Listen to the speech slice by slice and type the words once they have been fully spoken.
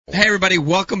Hey, everybody.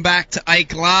 Welcome back to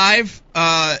Ike Live.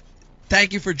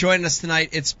 Thank you for joining us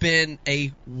tonight. It's been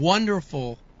a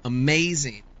wonderful,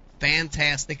 amazing,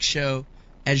 fantastic show.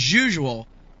 As usual,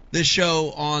 this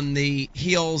show on the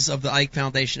heels of the Ike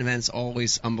Foundation event is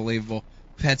always unbelievable.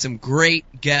 We've had some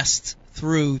great guests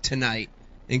through tonight,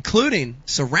 including,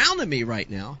 surrounding me right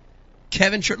now,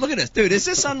 Kevin Short. Look at this. Dude, is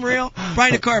this unreal?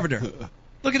 Brian Carpenter.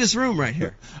 Look at this room right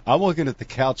here. I'm looking at the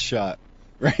couch shot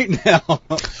right now.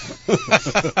 What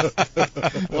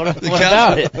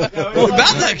about it? What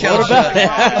about that couch shot?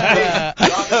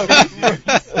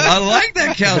 I like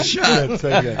that couch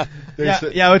shot.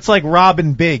 Yeah, it's like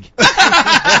Robin Big.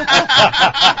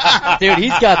 Dude,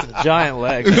 he's got some giant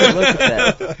legs. Look at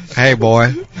that. Hey,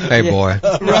 boy. Hey, boy.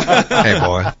 Hey,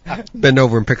 boy. Bend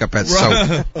over and pick up that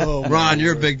soap. Ron,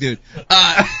 you're a big dude.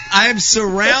 I am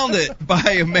surrounded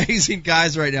by amazing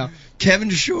guys right now.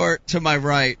 Kevin Short to my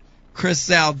right. Chris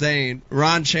Zaldane,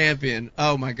 Ron Champion.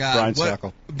 Oh, my God.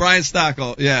 Brian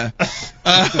Stockel, yeah.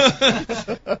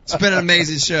 It's been an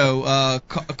amazing show.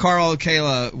 Carl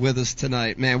Kayla with us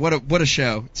tonight. Man, what a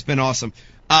show. It's been awesome.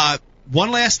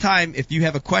 One last time, if you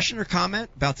have a question or comment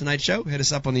about tonight's show, hit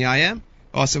us up on the IM.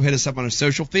 Also hit us up on our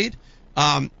social feed.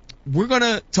 We're going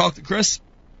to talk to Chris.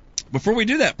 Before we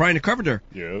do that, Brian Carpenter,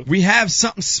 we have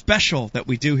something special that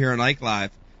we do here on Ike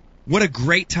Live. What a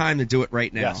great time to do it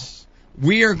right now. Yes.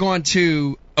 We are going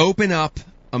to open up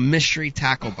a mystery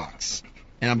tackle box.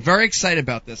 And I'm very excited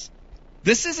about this.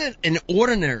 This isn't an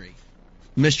ordinary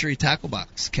mystery tackle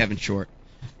box, Kevin Short.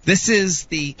 This is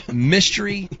the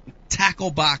mystery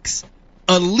tackle box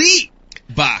elite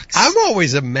box. I'm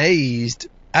always amazed,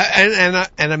 and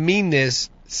I mean this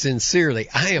sincerely.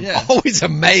 I am always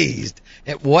amazed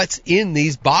at what's in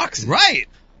these boxes. Right.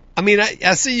 I mean,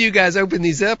 I see you guys open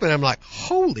these up, and I'm like,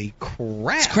 holy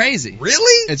crap. It's crazy.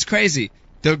 Really? It's crazy.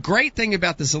 The great thing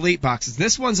about this elite box is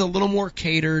this one's a little more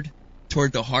catered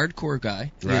toward the hardcore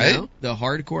guy. Right. You know? The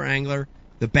hardcore angler,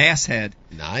 the bass head.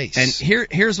 Nice. And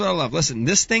here's what I love. Listen,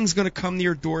 this thing's going to come to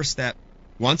your doorstep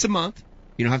once a month.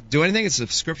 You don't have to do anything. It's a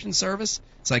subscription service.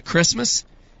 It's like Christmas.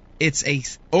 It's a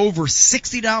over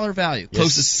 $60 value,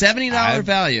 close to $70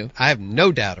 value. I have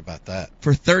no doubt about that.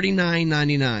 For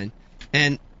 $39.99.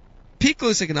 And Pete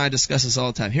Glusick and I discuss this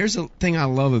all the time. Here's the thing I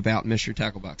love about Mystery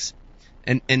Tackle Box.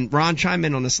 And Ron, chime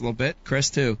in on this a little bit.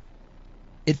 Chris, too.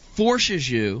 It forces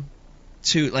you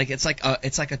to, like, it's like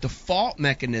a default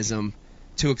mechanism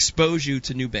to expose you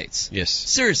to new baits. Yes.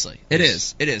 Seriously. It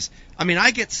is. It is. I mean,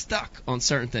 I get stuck on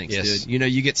certain things, dude. You know,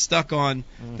 you get stuck on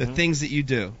the things that you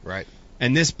do. Right.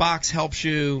 And this box helps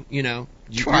you, you know,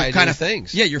 try kind of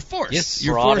things. Yeah, you're forced. Yes.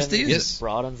 You're forced to use it.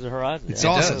 Broadens the horizon. It's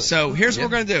awesome. So here's what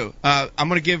we're going to do. I'm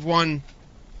going to give one.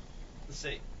 Let's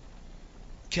see.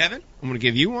 Kevin, I'm going to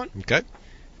give you one. Okay.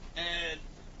 And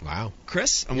wow.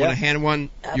 Chris, I'm going to hand one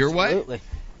your way. Absolutely.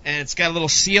 And it's got a little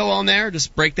seal on there.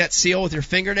 Just break that seal with your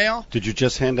fingernail. Did you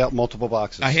just hand out multiple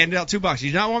boxes? I handed out 2 boxes.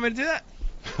 You don't want me to do that?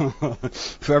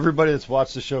 For everybody that's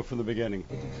watched the show from the beginning.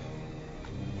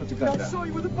 I saw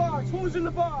you with the box. What was in the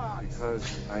box?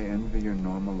 Because I envy your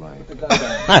normal life. It seems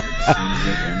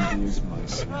that envy is my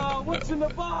sin. Oh, what's in the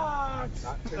box?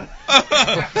 All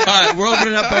right, we're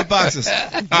opening up both boxes. All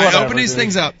right, open these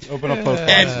things up. Open up both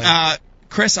boxes. And,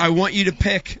 Chris, I want you to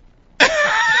pick.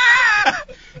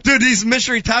 Dude, these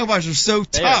mystery tackle boxes are so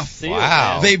tough.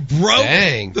 Wow. They broke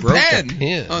the broke pen the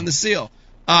pin on the seal.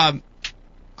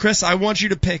 Chris, I want you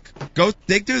to pick. Go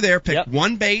dig through there. Pick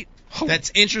one bait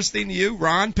that's interesting to you.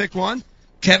 Ron, pick one.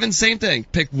 Kevin, same thing.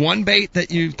 Pick one bait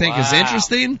that you think is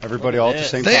interesting. Everybody all at the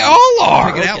same time. They all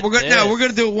are. Pick it out. We're going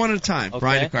to do it one at a time.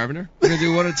 Brian Carpenter. We're going to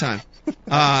do it one at a time.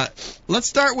 Let's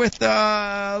start with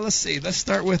Let's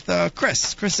start with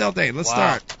Chris. Chris Zaldane. Let's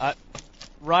start.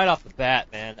 Right off the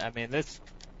bat, man. I mean, there's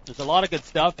a lot of good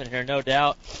stuff in here, no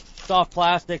doubt. Soft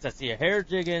plastics. I see a hair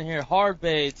jig in here. Hard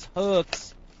baits,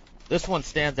 hooks. This one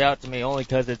stands out to me only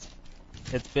because it's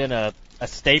been a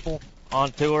staple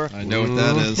on tour. I know what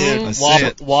that is. Dude, I see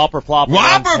it. Whopper Plopper.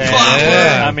 Whopper Plopper!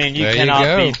 Yeah. I mean, you There cannot you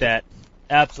go. beat that.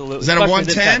 Absolutely. Is that a Especially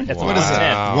this 110? time. It's a What is it?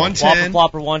 110?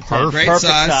 Whopper Plopper 110. Great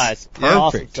Perfect size.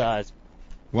 Awesome Perfect. size.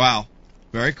 Wow.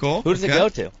 Very cool. Who does it go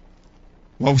to?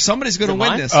 Well, somebody's going to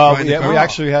win this. We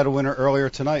actually had a winner earlier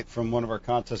tonight from one of our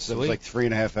contests. It was like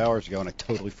 3.5 hours ago, and I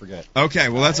totally forget. Okay,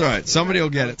 well, that's all right. Somebody will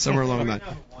get it somewhere along the line.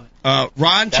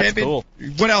 Ron, That's champion, cool.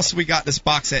 what else we got in this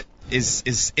box that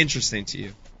is interesting to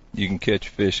you? You can catch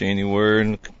fish anywhere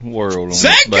in the world on this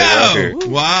bait right here. Senko!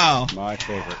 Wow. My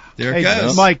favorite. There it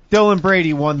goes. Mike, Dylan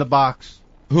Brady won the box.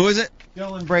 Who is it?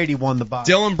 Dylan Brady won the box.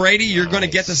 Dylan Brady, you're going to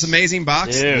get this amazing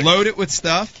box. Dude. Load it with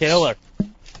stuff. Killer.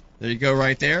 There you go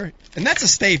right there. And that's a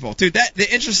staple. Dude, the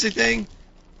interesting thing,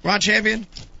 Ron Champion,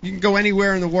 you can go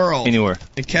anywhere in the world. Anywhere.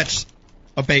 And catch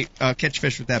a bait, catch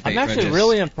fish with that bait. I'm actually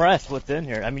really impressed what's in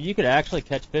here. I mean, you could actually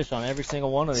catch fish on every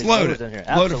single one of these lures in here.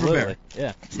 Absolutely. Loaded for bear.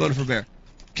 Yeah. It's loaded for bear.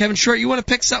 Kevin Short, you want to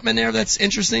pick something in there that's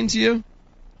interesting to you?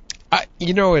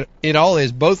 It all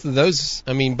is. Both of those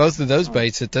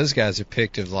baits that those guys have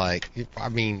picked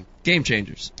game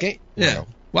changers. Yeah.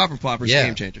 Whopper Plopper's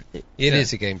game changer. It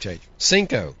is a game changer.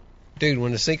 Cinco. Dude,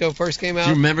 when the Cinco first came out. Do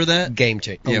you remember that? Game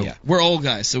changer. Yeah. We're old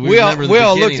guys, so we remember the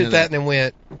all looked beginning at that and then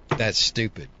went, that's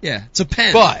stupid. Yeah, it's a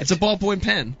pen. It's a ballpoint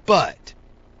pen. But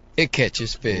it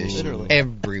catches fish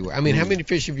everywhere. I mean, how many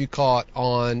fish have you caught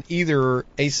on either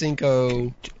a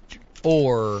Cinco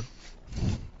or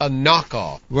a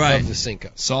knockoff of the Cinco?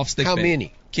 Soft stick How bait.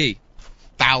 many? Key.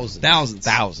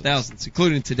 Thousands,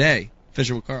 including today,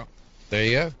 Fishing with Carl. There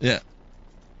you go. Yeah.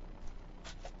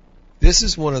 This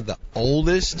is one of the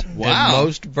oldest and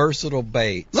most versatile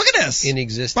baits. Look at this in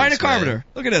existence. Brian Carpenter.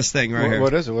 Look at this thing right here.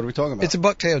 What is it? What are we talking about? It's a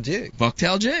bucktail jig.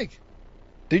 Bucktail jig.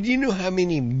 Did you know how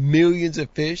many millions of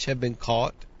fish have been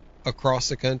caught across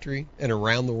the country and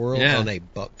around the world on a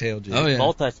bucktail jig? Oh, yeah.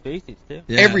 Multi-species, too.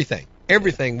 Yeah.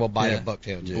 Everything will bite a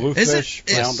bucktail jig. Bluefish,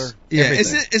 flounder. Yeah.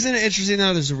 Isn't it interesting,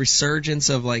 though? There's a resurgence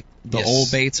of, like, the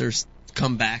old baits are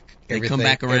come back. They come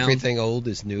back around. Everything old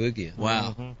is new again.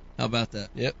 Wow. Mm-hmm. How about that?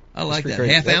 Yep. I like that.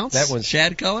 Crazy. Half ounce? That one's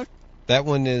shad color? That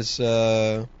one is,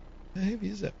 how heavy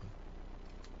is that one?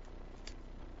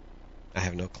 I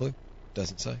have no clue.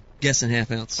 Doesn't say. Guessing half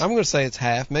ounce. I'm going to say it's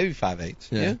half, maybe 5/8.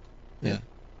 Yeah. All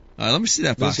right, let me see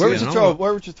that box. Where would you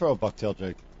throw a bucktail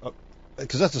jig?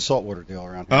 Because that's a saltwater deal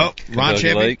around here. Oh, Ron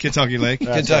Champion, Kentucky Lake.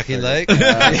 Kentucky Lake.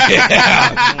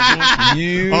 Yeah.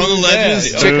 You on the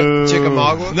ledges.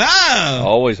 Chickamauga. No.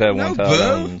 Always have one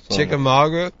tied.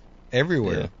 Chickamauga.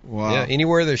 Everywhere. Yeah. Wow. Yeah,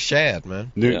 anywhere there's shad,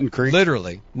 man. Newton Creek.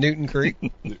 Literally. Newton Creek.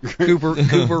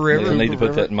 Cooper River. I need to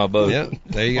put that in my boat. Yeah.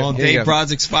 There you go. On Dave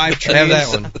Broderick's 5 trees. Have that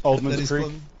one. Oldman's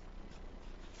Creek.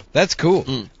 That's cool.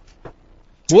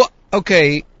 Well,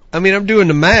 okay. I mean, I'm doing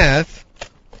the math.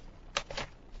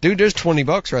 Dude, there's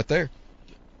 $20 right there.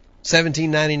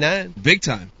 $17.99. Big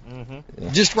time.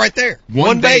 Mm-hmm. Just right there.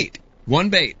 One bait. One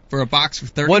bait for a box for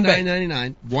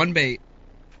 $39.99. One bait.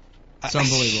 It's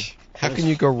unbelievable. How can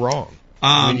you go wrong?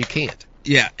 I mean, you can't.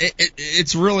 Yeah,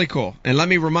 it's really cool. And let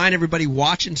me remind everybody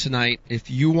watching tonight,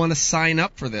 if you want to sign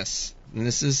up for this, and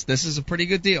this is a pretty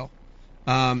good deal.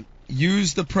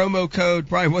 Use the promo code.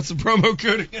 Brian, what's the promo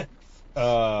code again?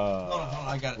 Hold on,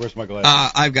 I got it. Where's my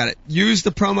glasses? I've got it. Use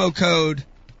the promo code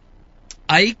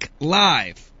Ike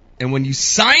Live, and when you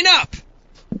sign up,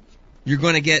 you're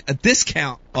going to get a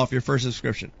discount off your first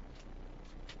subscription.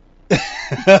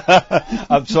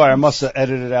 I'm sorry, I must have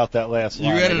edited out that last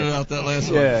line. You edited out that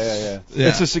last one. Yeah.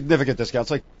 It's a significant discount.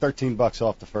 It's like $13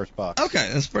 off the first box. Okay,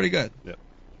 that's pretty good. Yeah.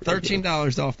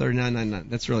 $13 off $39.99.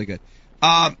 That's really good.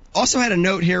 Also had a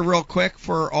note here real quick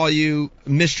for all you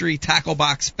Mystery Tackle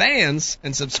Box fans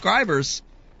and subscribers.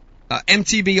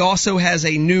 MTB also has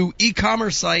a new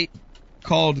e-commerce site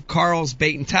called Carl's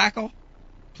Bait and Tackle.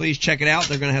 Please check it out.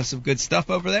 They're going to have some good stuff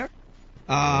over there.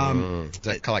 Is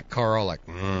that like Carl?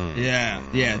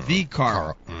 Yeah, the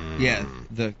Carl. Yeah,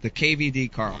 the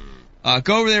KVD Carl.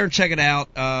 Go over there and check it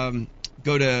out.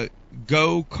 Go to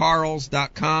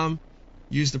gocarls.com.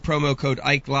 Use the promo code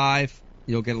Ike Live.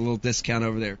 You'll get a little discount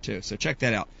over there too. So check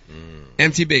that out.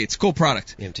 MTB, it's a cool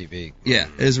product. MTB. Yeah,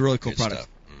 it is a really cool product.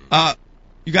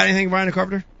 You got anything, Brian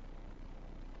Carpenter?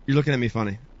 You're looking at me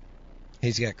funny.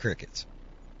 He's got crickets.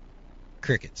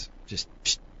 Just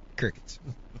crickets.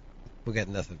 We got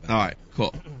nothing about All right,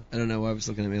 cool. I don't know why I was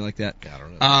looking at me like that. I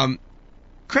don't know.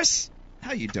 Chris,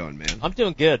 how you doing, man? I'm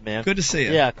doing good, man. Good to see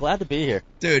you. Yeah, glad to be here.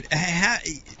 Dude,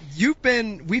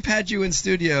 we've had you in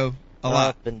studio a lot.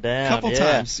 Up and down. Couple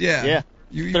times, yeah.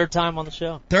 Third time on the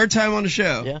show. Third time on the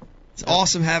show. Yeah. It's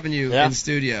awesome having you in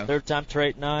studio. Third time,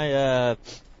 Trait and I.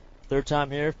 Third time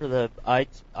here for the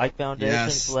Ike Foundation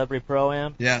Celebrity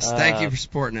Pro-Am. Yes, thank you for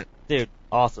supporting it. Dude,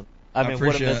 awesome. I mean,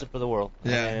 what a visit for the world.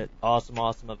 Yeah. I mean,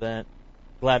 awesome event.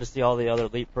 Glad to see all the other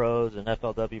elite pros and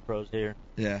FLW pros here.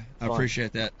 Yeah, I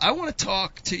appreciate that. I want to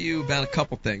talk to you about a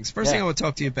couple things. First thing I want to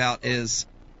talk to you about is,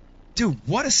 dude,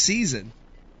 what a season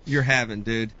you're having,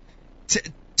 dude.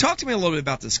 Talk to me a little bit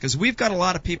about this, because we've got a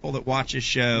lot of people that watch this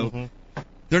show. Mm-hmm.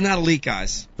 They're not elite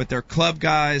guys, but they're club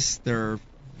guys. They're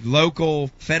local,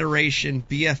 federation,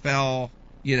 BFL,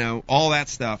 all that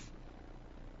stuff.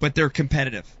 But they're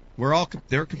competitive.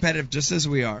 They're competitive just as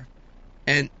we are.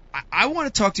 And I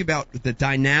want to talk to you about the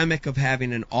dynamic of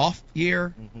having an off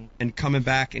year and coming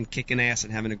back and kicking ass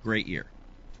and having a great year.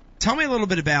 Tell me a little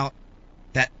bit about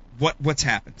that. What's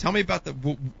happened? Tell me about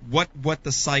what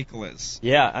the cycle is.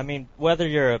 Yeah, I mean, whether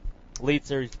you're Elite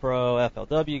Series Pro,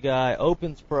 FLW guy,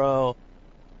 Opens Pro,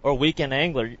 or weekend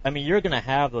angler, I mean, you're going to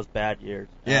have those bad years.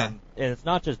 Yeah. And it's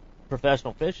not just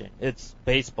professional fishing. It's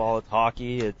baseball, it's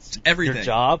hockey, it's everything. Your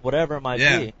job, whatever it might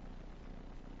be.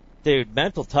 Dude,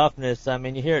 mental toughness, I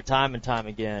mean, you hear it time and time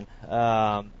again.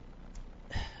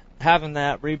 Having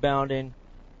that, rebounding,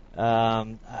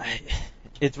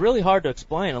 it's really hard to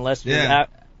explain unless you're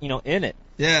in it.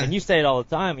 Yeah. And you say it all the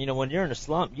time, when you're in a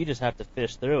slump, you just have to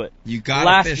fish through it. You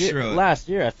gotta fish through it. Last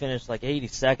year I finished like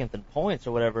 82nd in points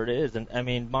or whatever it is, and I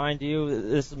mean, mind you,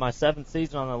 this is my 7th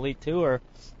season on the Elite Tour,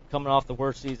 coming off the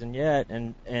worst season yet,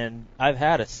 and I've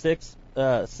had a 6th,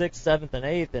 7th, and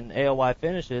 8th in AOY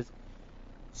finishes.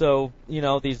 So,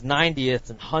 these 90th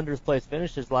and 100th place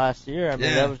finishes last year, I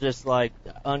mean, that was just like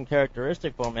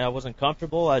uncharacteristic for me. I wasn't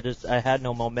comfortable. I had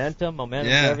no momentum and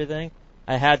everything.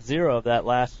 I had 0 of that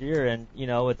last year, and,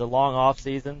 it's a long off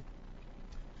season.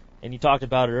 And you talked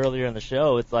about it earlier in the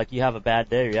show. It's like you have a bad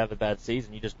day or you have a bad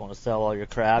season. You just want to sell all your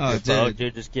crap.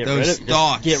 Just get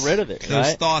rid of it.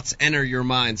 Those thoughts enter your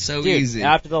mind so easy.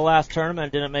 After the last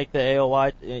tournament, didn't make the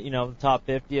AOY, the top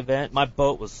 50 event. My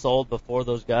boat was sold before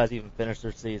those guys even finished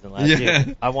their season last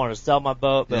year. I wanted to sell my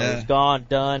boat, but it was gone,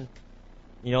 done.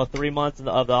 3 months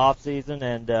of the off season,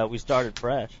 and we started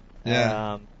fresh.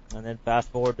 Yeah. And then fast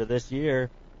forward to this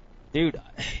year, dude.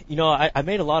 I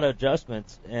made a lot of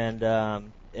adjustments, and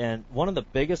one of the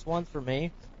biggest ones for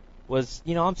me was,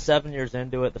 I'm 7 years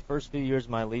into it. The first few years of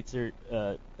my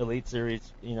Elite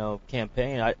Series,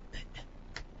 campaign,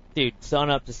 sun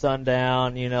up to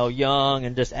sundown, young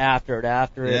and just after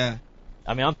it. Yeah.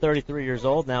 I mean, I'm 33 years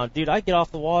old now. Dude, I get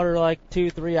off the water like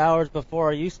 2-3 hours before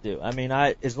I used to. I mean,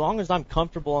 as long as I'm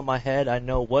comfortable in my head, I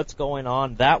know what's going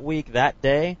on that week, that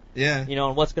day. Yeah.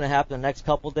 And what's going to happen the next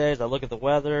couple days. I look at the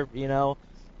weather,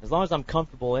 As long as I'm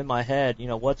comfortable in my head,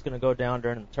 what's going to go down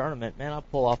during the tournament, man, I'll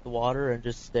pull off the water and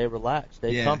just stay relaxed,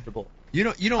 stay comfortable.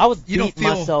 I was beating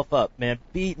myself up, man.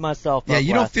 Beat myself up. Yeah,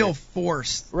 you don't feel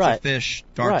forced to fish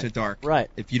dark to dark. Right.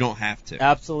 If you don't have to.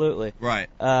 Absolutely. Right.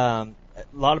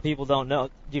 A lot of people don't know.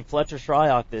 Dude, Fletcher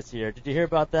Shryock this year. Did you hear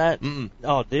about that? Mm-mm.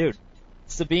 Oh, dude.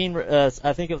 Sabine,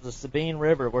 I think it was the Sabine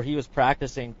River where he was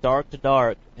practicing dark to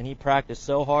dark, and he practiced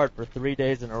so hard for 3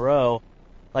 days in a row.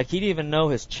 Like, he didn't even know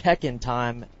his check-in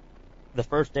time the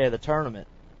first day of the tournament.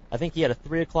 I think he had a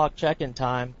 3 o'clock check-in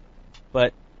time,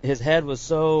 but his head was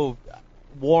so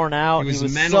worn out. He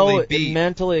was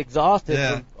mentally exhausted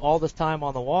from all this time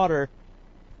on the water.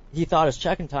 He thought his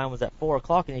check-in time was at 4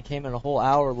 o'clock, and he came in a whole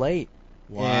hour late.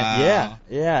 Wow.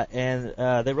 And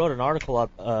and they wrote an article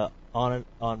up on it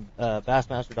on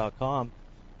Bassmaster.com,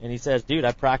 and he says, dude,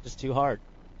 I practiced too hard.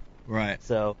 Right.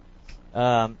 So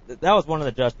that was one of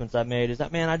the adjustments I made, is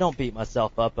that, man, I don't beat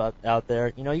myself up out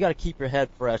there. You got to keep your head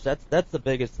fresh. That's the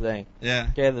biggest thing. Yeah.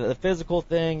 Okay, the physical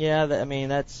thing,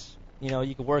 that's, you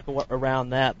can work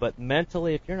around that, but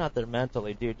mentally, if you're not there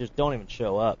mentally, dude, just don't even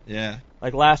show up. Yeah.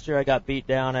 Like last year, I got beat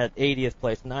down at 80th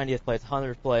place, 90th place,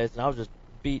 100th place, and I was just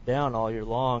beat down all year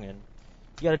long, and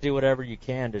you got to do whatever you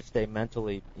can to stay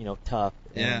mentally, tough.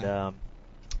 Yeah. And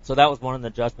so that was one of the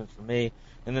adjustments for me.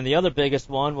 And then the other biggest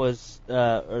one was,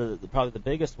 probably the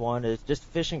biggest one, is just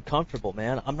fishing comfortable,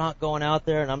 man. I'm not going out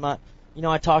there, and I'm not,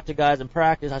 I talk to guys in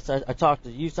practice. I talk to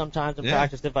you sometimes in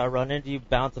practice. If I run into you,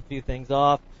 bounce a few things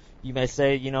off. You may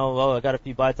say, I got a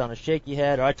few bites on a shaky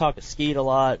head, or I talk to Skeet a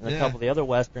lot and a couple of the other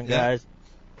Western guys.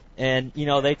 And,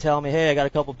 they tell me, hey, I got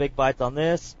a couple big bites on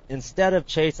this. Instead of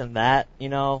chasing that,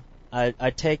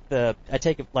 I take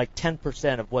like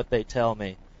 10% of what they tell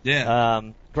me. Yeah.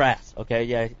 Grass, okay?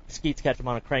 Yeah, Skeets catch them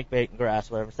on a crankbait and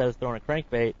grass, whatever. Instead of throwing a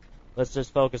crankbait, let's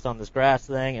just focus on this grass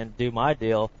thing and do my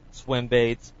deal. Swim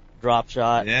baits, drop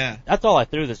shot. Yeah. That's all I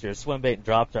threw this year, swim bait and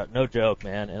drop shot. No joke,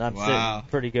 man. And I'm sitting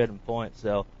pretty good in points.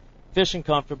 So, fishing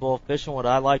comfortable, fishing what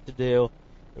I like to do.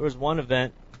 There was one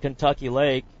event, Kentucky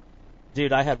Lake.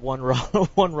 Dude, I had one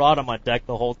rod on my deck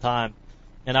the whole time,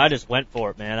 and I just went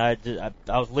for it, man.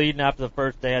 I was leading after the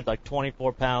first day. I had like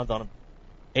 24 pounds on a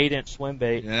 8-inch swim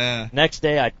bait. Yeah. Next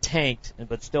day I tanked,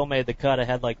 but still made the cut. I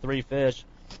had like 3 fish.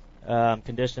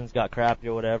 Conditions got crappy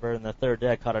or whatever, and the third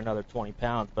day I caught another 20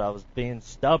 pounds, but I was being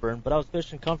stubborn, but I was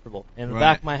fishing comfortable. In the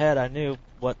back of my head, I knew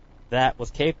what that was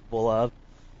capable of.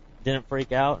 Didn't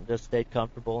freak out and just stayed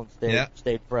comfortable and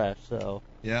stayed fresh. So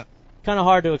kind of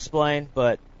hard to explain,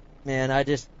 but man,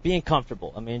 being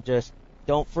comfortable. I mean, just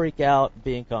don't freak out,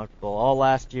 being comfortable. All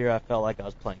last year I felt like I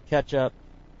was playing catch up,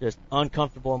 just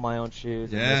uncomfortable in my own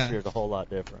shoes, and this year's a whole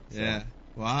lot different. So. Yeah.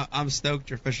 Well, I'm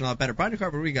stoked you're fishing a lot better. Brian DeCarver,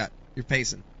 what do we got? You're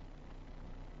pacing.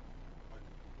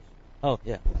 Oh,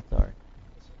 yeah. Sorry.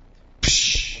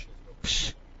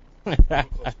 You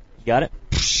got it?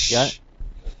 Got it?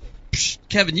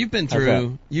 Kevin, you've been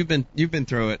through you've been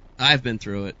through it. I've been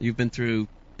through it. You've been through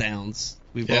downs.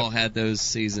 We've all had those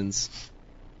seasons.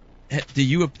 Did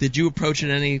you approach it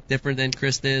any different than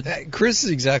Chris did? Chris is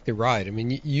exactly right. I mean,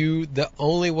 the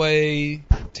only way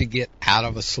to get out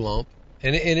of a slump,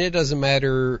 and it doesn't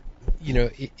matter,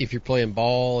 if you're playing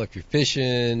ball, if you're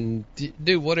fishing,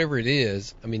 do whatever it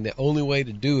is. I mean, the only way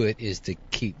to do it is to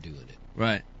keep doing it.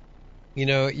 Right.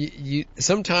 You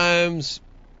sometimes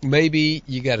maybe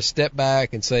you got to step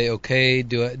back and say, okay,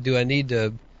 do I need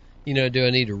to,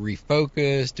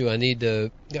 refocus?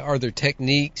 Are there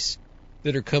techniques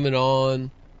that are coming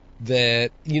on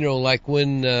that, like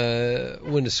when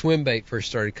the swim bait first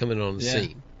started coming on the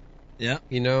scene. Yeah.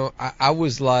 I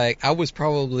was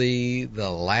probably the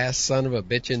last son of a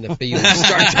bitch in the field to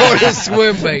start throwing a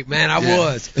swim bait, man. I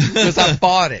was. Because I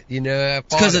bought it,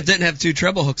 It's because it didn't have 2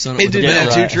 treble hooks on it. It didn't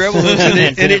have 2 treble hooks and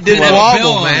it didn't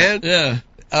wobble, man. Yeah.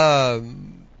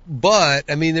 But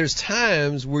I mean, there's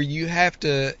times where you have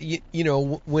to,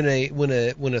 when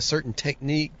a certain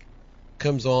technique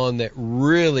comes on that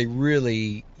really,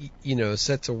 really,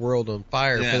 sets a world on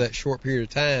fire for that short period of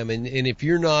time, and if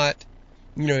you're not,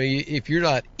 if you're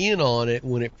not in on it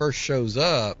when it first shows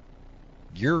up,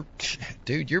 you're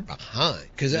behind.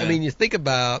 Because I mean, you think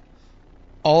about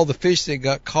all the fish that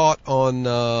got caught on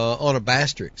a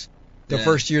Bastrix. The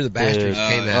first year the Bastrix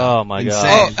came out. Oh my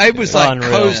God! Oh, it was like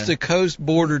unreal. coast to coast,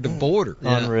 border to border.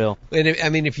 Unreal. And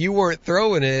if you weren't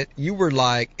throwing it, you were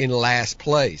like in last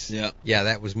place. Yeah. Yeah,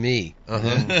 that was me.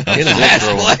 In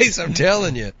last place, I'm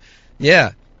telling you.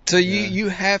 Yeah. So you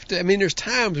have to. I mean, there's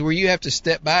times where you have to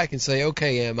step back and say,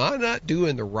 okay, am I not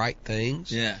doing the right things?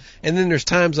 Yeah. And then there's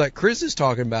times like Chris is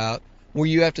talking about where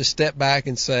you have to step back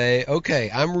and say,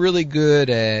 okay, I'm really good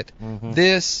at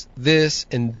this,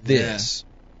 and this.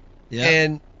 Yeah.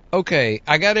 And, okay,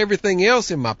 I got everything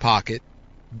else in my pocket,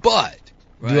 but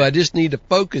do I just need to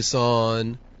focus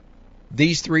on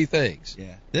these 3 things?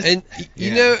 Yeah.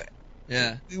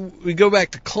 We go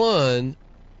back to Clun.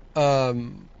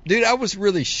 Dude, I was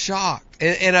really shocked.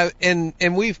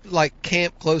 And we've like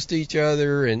camped close to each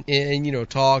other and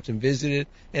talked and visited.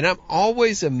 And I'm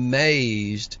always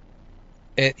amazed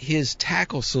at his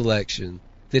tackle selection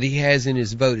that he has in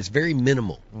his boat. It's very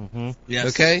minimal. Yes.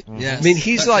 Okay? Yes. I mean,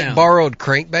 he's borrowed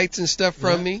crankbaits and stuff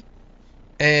from me.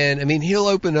 And I mean, he'll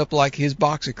open up like his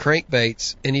box of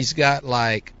crankbaits and he's got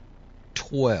like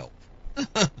 12.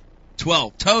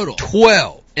 12 total.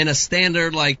 12. In a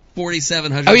standard like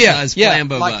 4,700 size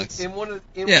Flambeau box. In one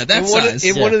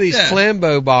of these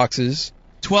Flambeau boxes,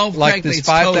 12 like this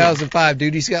 5005,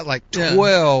 dude, he's got like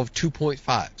 12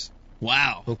 2.5s.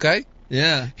 Wow. Okay?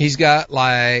 Yeah. He's got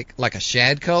like a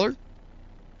shad color,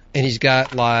 and he's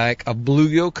got like a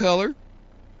bluegill color,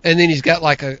 and then he's got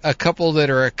like a couple that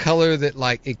are a color that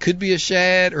like it could be a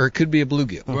shad or it could be a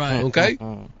bluegill. Right. Okay?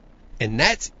 And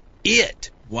that's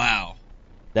it. Wow.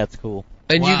 That's cool.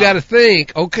 And you got to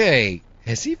think, okay,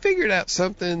 has he figured out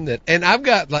something that? And I've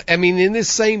got like, I mean, in this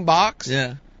same box,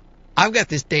 I've got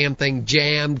this damn thing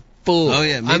jammed full. Oh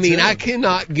yeah, I mean, I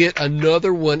cannot get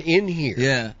another one in here.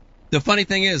 Yeah. The funny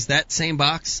thing is, that same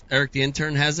box, Eric the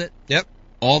intern has it. Yep.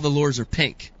 All the lures are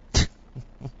pink.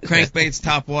 Crankbaits,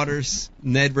 topwaters,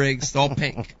 Ned rigs, all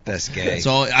pink. That's gay. That's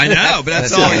all, I know, but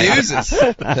that's all he uses.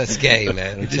 That's gay,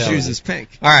 man. He just uses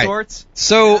pink. All right. Shorts.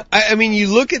 So, I mean,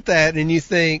 you look at that and you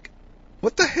think,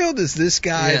 what the hell does this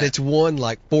guy that's won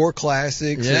like 4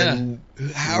 classics and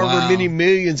however many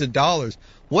millions of dollars,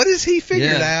 what has he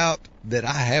figured out that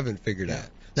I haven't figured out?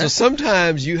 So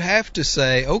sometimes you have to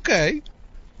say, okay,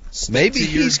 maybe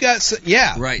he's got some,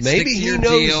 maybe he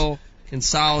knows. Deal,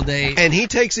 consolidate. And he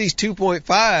takes these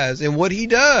 2.5s, and what he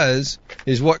does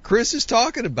is what Chris is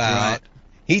talking about. Right.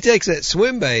 He takes that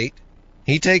swim bait,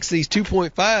 he takes these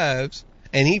 2.5s,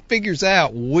 and he figures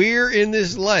out where in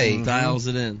this lake. Dials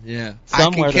it in,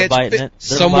 Somewhere they're biting it.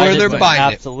 Somewhere they're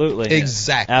biting it. Absolutely.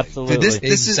 Exactly. Absolutely.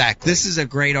 This is a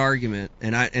great argument,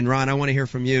 and Ron, I want to hear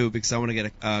from you because I want to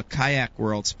get a kayak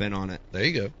world spin on it. There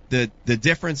you go. The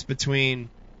difference between,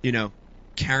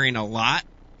 carrying a lot,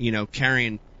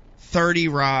 carrying 30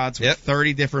 rods with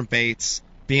 30 different baits,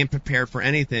 being prepared for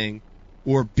anything,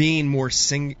 or being more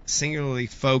singularly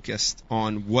focused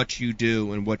on what you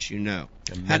do and what you know.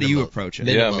 How do you approach it?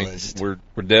 Yeah, I mean,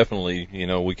 we're definitely,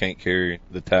 we can't carry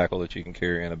the tackle that you can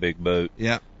carry in a big boat.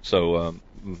 Yeah. So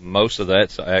most of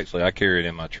that's actually I carry it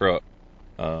in my truck,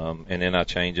 and then I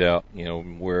change out,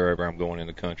 wherever I'm going in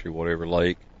the country, whatever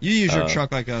lake. You use your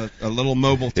truck like a little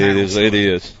mobile tackle. It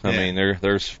is. I mean,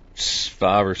 there's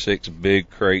 5 or 6 big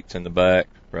crates in the back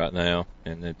right now,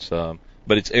 and it's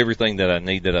but it's everything that I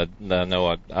need that I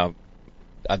know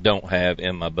I don't have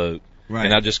in my boat. Right.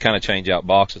 And I just kind of change out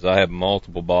boxes. I have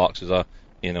multiple boxes.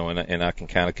 you know, and I can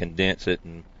kind of condense it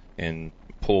and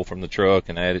pull from the truck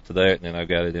and add it to that, and then I've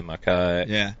got it in my kayak.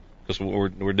 Yeah. Because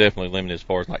we're definitely limited as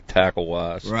far as like tackle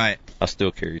wise. Right. I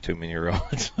still carry too many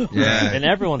rods. Yeah. And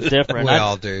everyone's different. We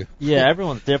all do. Yeah,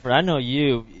 everyone's different. I know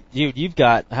you've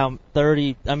got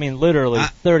 30. I mean, literally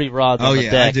 30 rods on the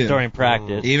deck during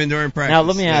practice. Even during practice. Now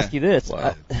let me ask you this.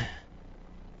 Wow.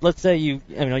 Let's say you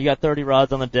got 30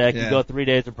 rods on the deck. You go 3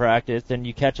 days of practice, and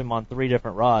you catch them on 3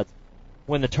 different rods.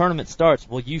 When the tournament starts,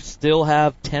 will you still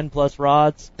have 10 plus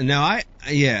rods? No,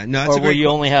 or will you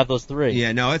only have those 3?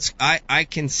 Yeah, no,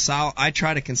 I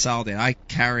try to consolidate. I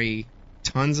carry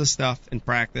tons of stuff in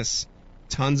practice,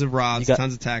 tons of rods,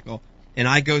 tons of tackle, and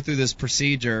I go through this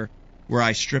procedure where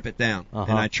I strip it down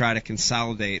and I try to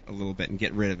consolidate a little bit and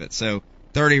get rid of it. So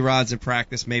 30 rods in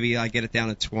practice, maybe I get it down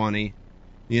to 20.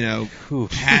 You know,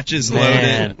 hatches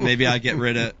loaded, maybe I get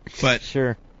rid of. But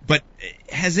sure. But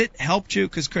has it helped you?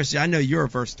 Because Chris, I know you're a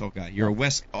versatile guy. You're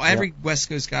a every West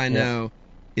Coast guy I know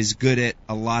is good at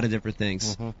a lot of different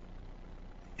things. Mm-hmm.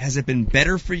 Has it been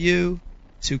better for you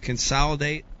to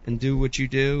consolidate and do what you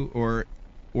do,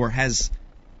 or has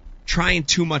trying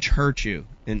too much hurt you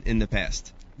in the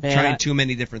past? Man, trying too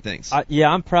many different things.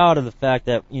 I'm proud of the fact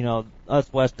that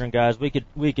us Western guys we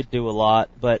could do a lot,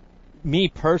 but me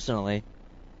personally.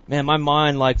 Man, my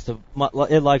mind likes to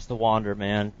wander,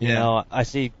 man. You know, I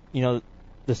see, the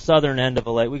southern end of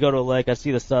a lake. We go to a lake, I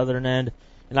see the southern end,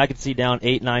 and I can see down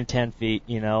 8, 9, 10 feet,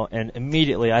 and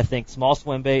immediately I think small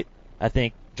swim bait, I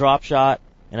think drop shot,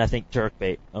 and I think jerk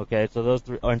bait. Okay, so those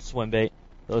 3, and swim bait,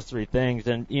 those 3 things,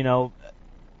 and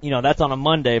that's on a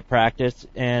Monday practice,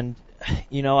 and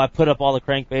I put up all the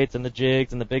crankbaits and the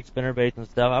jigs and the big spinner baits and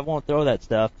stuff. I won't throw that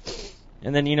stuff.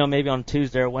 And then, maybe on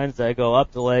Tuesday or Wednesday I go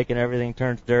up the lake and everything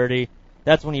turns dirty.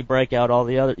 That's when you break out all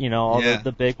the other,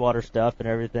 the big water stuff and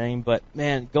everything. But,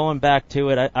 man, going back to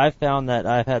it, I found that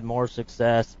I've had more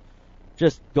success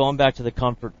just going back to the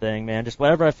comfort thing, man. Just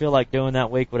whatever I feel like doing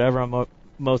that week, whatever I'm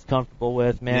most comfortable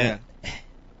with, man. Yeah.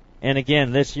 And,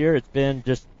 again, this year it's been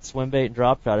just swim bait and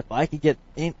drop shot. If I could get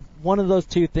one of those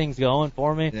 2 things going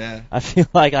for me, I feel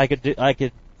like I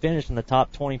could finish in the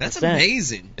top 20%. That's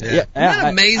amazing. Yeah. Isn't that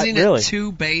amazing really, that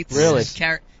 2 baits really.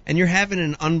 And you're having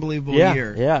an unbelievable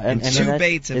year. Yeah, and 2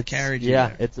 baits have carried you.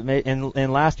 Yeah, it's amazing.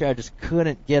 And last year I just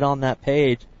couldn't get on that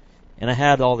page, and I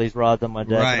had all these rods on my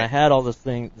deck, and I had all this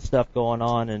stuff going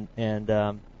on,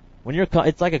 and when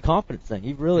it's like a confidence thing.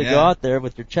 You really go out there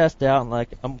with your chest out and like,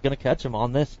 I'm gonna catch him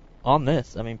on this.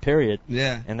 I mean, period.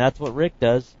 Yeah. And that's what Rick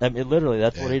does. I mean, literally,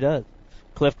 that's what he does.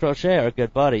 Cliff Crochet, our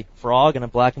good buddy, frog and a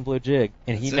black and blue jig,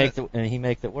 and he makes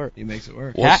it work. He makes it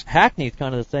work. Hackney's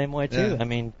kind of the same way too. I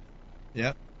mean,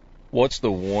 yep. What's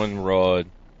the one rod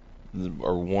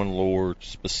or one lure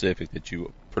specific that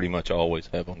you pretty much always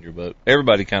have on your boat? I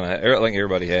think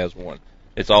everybody has one.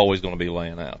 It's always going to be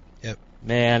laying out. Yep.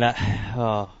 Man,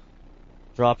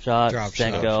 drop shot,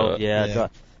 Senko,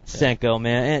 Senko,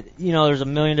 man. And, there's a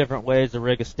million different ways to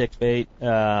rig a stick bait.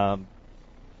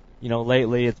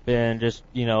 Lately it's been just,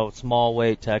 small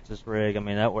weight Texas rig. I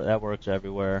mean, that works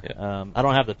everywhere. Yeah. I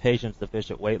don't have the patience to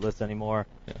fish at weightless anymore.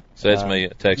 Yeah. So that's me,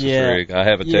 a Texas rig. I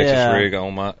have a Texas rig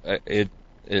on my,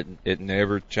 it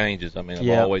never changes. I mean,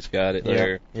 I've always got it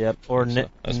there. Yep. Or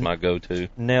that's my go-to.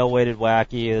 Nail weighted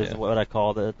wacky is what I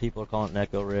call it. People are calling it an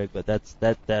echo rig, but that's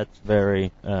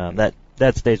very, that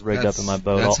stays rigged up in my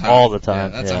boat all the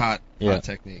time. Yeah, that's a hot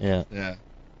technique. Yeah.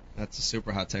 That's a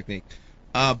super hot technique.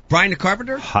 Brian the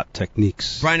Carpenter. Hot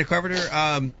techniques. Brian the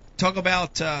Carpenter. Talk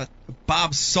about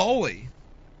Bob Soley.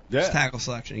 Tackle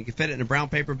selection. You can fit it in a brown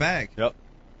paper bag. Yep.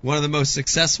 One of the most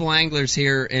successful anglers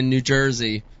here in New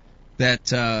Jersey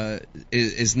that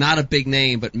is not a big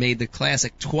name, but made the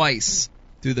Classic twice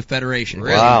through the Federation.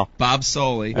 Really? Wow. Bob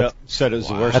Soley. Yep. Said it was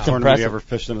the worst tournament he ever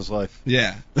fished in his life.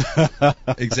 Yeah.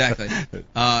 Exactly.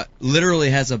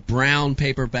 Literally has a brown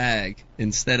paper bag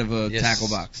instead of a tackle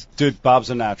box. Dude, Bob's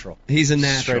a natural. He's a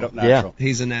natural. Straight up natural. Yeah.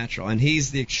 He's a natural. And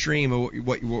he's the extreme of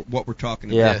what we're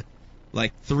talking about. Yeah.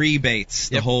 Like 3 baits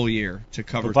the whole year to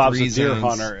cover Bob's 3 a deer zones.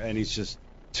 hunter, and he's just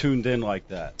tuned in like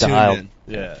that. Tuned in.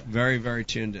 Yeah. Very, very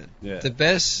tuned in. Yeah. The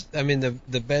best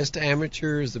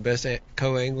amateurs, the best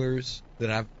co-anglers that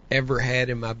I've ever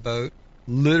had in my boat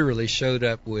literally showed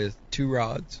up with 2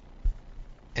 rods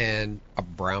and a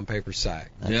brown paper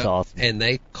sack. That's awesome. And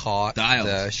they caught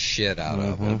the shit out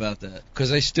of them. What about that? Because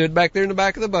they stood back there in the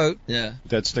back of the boat. Yeah.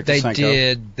 Dead stick They Senko.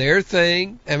 did their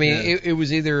thing. I mean, it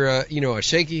was either a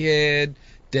shaky head,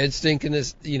 dead stick in a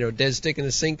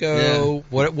Senko,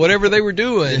 whatever they were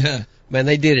doing. Yeah. Man,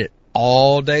 they did it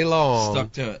all day long.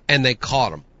 Stuck to it. And they caught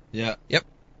them. Yeah. Yep.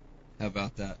 How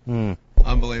about that?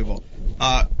 Unbelievable.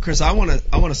 Chris, I want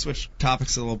to switch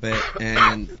topics a little bit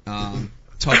and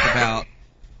talk about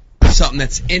something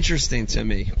that's interesting to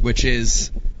me, which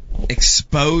is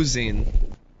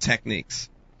exposing techniques.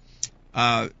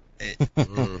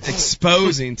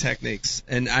 Exposing techniques,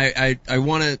 and I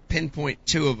want to pinpoint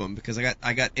two of them because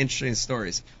I got interesting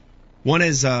stories. One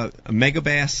is a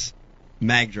Megabass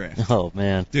mag draft. Oh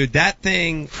man, dude, that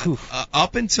thing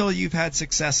up until you've had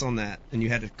success on that, and you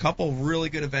had a couple really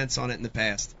good events on it in the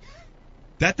past,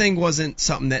 that thing wasn't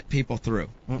something that people threw.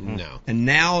 No. And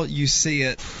now you see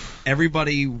it,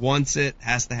 everybody wants it,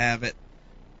 has to have it.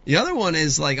 The other one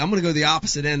is, like, I'm going to go the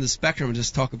opposite end of the spectrum and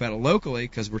just talk about it locally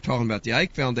because we're talking about the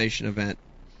Ike Foundation event.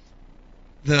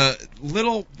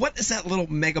 What is that little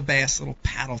Megabass little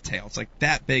paddle tail? It's like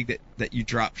that big that you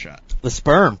drop shot. The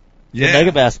sperm. Yeah.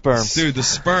 The Megabass sperm. Dude, the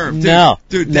sperm. Dude, No.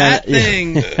 Dude, that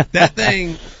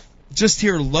thing, just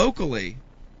here locally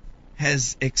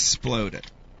has exploded.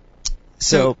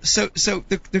 So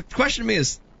the question to me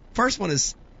is, first one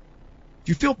is, do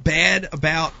you feel bad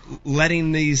about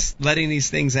letting these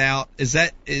things out? Is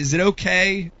it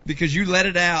okay because you let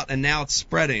it out and now it's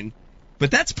spreading? But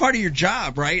that's part of your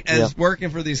job, right? As working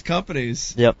for these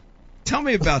companies. Yep. Tell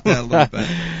me about that a little bit.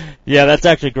 Yeah, that's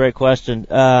actually a great question.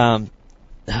 I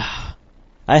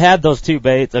had those two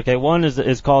baits. Okay, one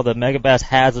is called the Megabass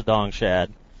Hazadong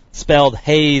shad, spelled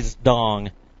Haze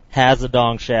Dong,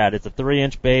 Hazadong shad. It's a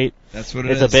 3-inch bait. That's what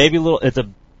it is. It's a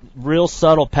real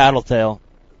subtle paddle tail.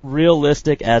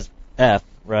 Realistic as F,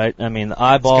 right? I mean, the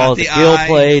eyeballs, the gill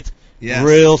plates,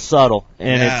 real subtle,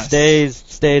 and it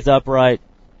stays upright.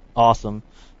 Awesome.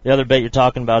 The other bait you're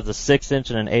talking about is a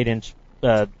 6-inch and an 8-inch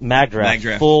mag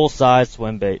draft, full size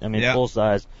swim bait. I mean, full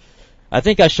size. I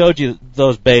think I showed you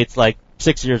those baits like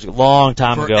 6 years ago, long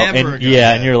time ago, and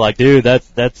you're like, dude,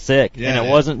 that's sick. And it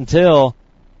wasn't until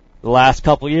the last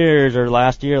couple years, or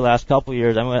last couple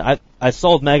years. I mean, I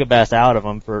sold Megabass out of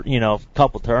them for, a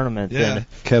couple tournaments. Yeah. And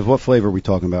Kev, what flavor are we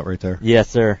talking about right there? yes,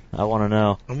 sir. I want to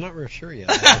know. I'm not real sure yet.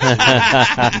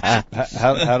 How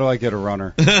do I get a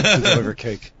runner to deliver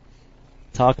cake?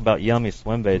 Talk about yummy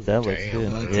swim baits. That looks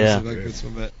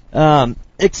good. Yeah.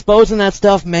 Exposing that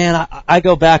stuff, man, I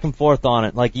go back and forth on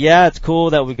it. Like, yeah, it's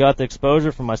cool that we got the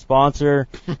exposure from my sponsor.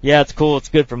 Yeah, it's cool. It's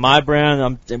good for my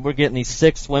brand. We're getting these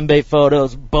 6 swim bait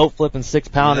photos, boat flipping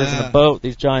 6-pounders in a boat,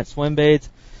 these giant swim baits.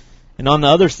 And on the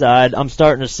other side, I'm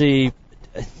starting to see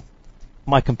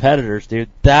my competitors, dude.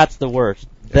 That's the worst.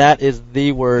 That is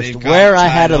the worst. Where I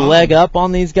had a leg up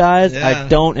on these guys, I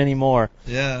don't anymore.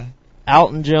 Yeah.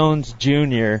 Alton Jones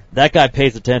Jr., that guy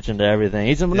pays attention to everything.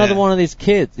 He's another one of these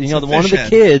kids. One of the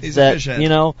kids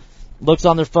that, looks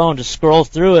on their phone, just scrolls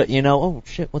through it, oh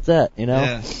shit, what's that,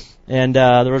 Yeah. And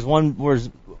there was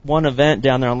one event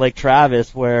down there on Lake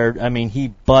Travis where,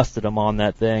 he busted him on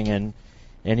that thing, and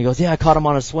he goes, yeah, I caught him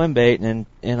on a swim bait, and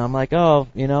I'm like, oh,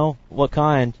 what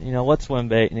kind? What swim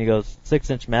bait? And he goes,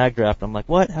 6-inch mag draft. I'm like,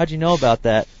 what? How'd you know about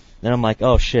that? And I'm like,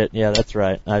 oh shit, yeah, that's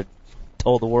right. I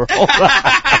told the world.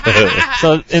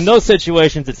 So in those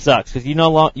situations, it sucks because you no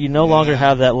longer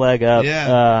have that leg up.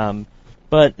 Yeah.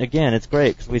 But again, it's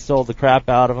great because we sold the crap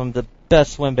out of them. The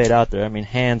best swim bait out there.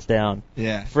 Hands down.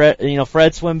 Yeah.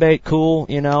 Fred swim bait, cool.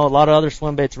 A lot of other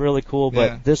swim baits really cool,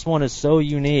 but this one is so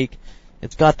unique.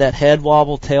 It's got that head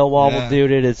wobble, tail wobble, dude.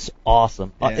 It is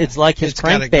awesome. Yeah. It's like his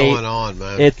crankbait. Got it going on,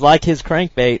 man. It's like his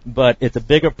crankbait, but it's a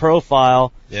bigger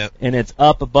profile. Yep. And it's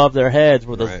up above their heads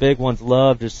where those big ones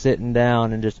love just sitting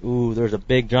down and just, there's a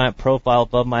big giant profile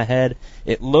above my head.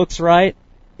 It looks right.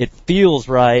 It feels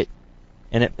right.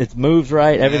 And it moves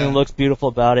right. Yeah. Everything looks beautiful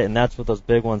about it, and that's what those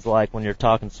big ones like when you're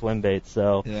talking swim baits.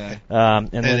 So, and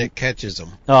it catches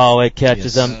them. Oh, it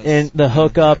catches them. And the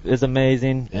hookup is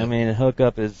amazing. Yeah. The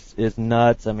hookup is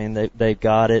nuts. They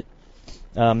got it.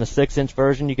 The 6-inch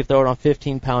version, you can throw it on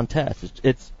 15-pound tests.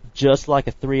 It's just like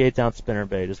a 3/8-ounce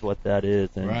spinnerbait is what that is.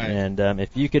 And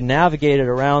if you can navigate it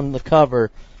around the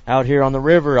cover out here on the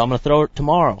river, I'm going to throw it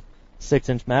tomorrow.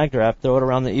 6-inch mag draft, throw it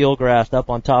around the eelgrass,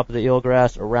 up on top of the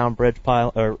eelgrass, around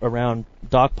around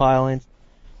dock pilings.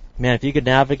 Man, if you could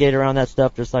navigate around that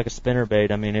stuff just like a spinnerbait,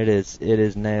 it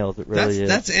is nails. It really is.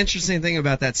 That's the interesting thing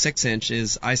about that 6-inch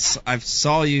is I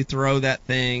saw you throw that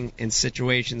thing in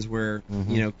situations where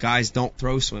guys don't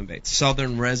throw swim baits,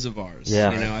 southern reservoirs.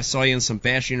 Yeah. I saw you in some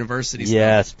Bash University stuff.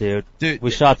 Yes, dude. We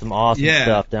shot some awesome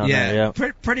stuff down there. Yeah,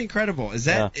 pretty incredible. Is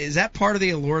that part of the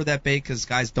allure of that bait because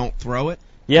guys don't throw it?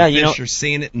 Yeah, you're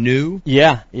seeing it new.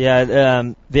 Yeah.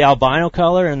 The albino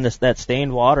color and that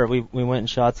stained water. We went and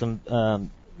shot some.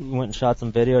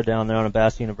 Video down there on a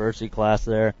Bass University class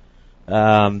there.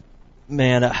 Again,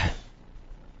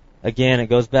 it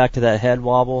goes back to that head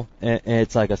wobble, and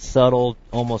it's like a subtle,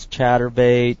 almost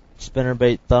chatterbait,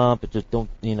 spinnerbait thump. It just don't,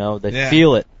 they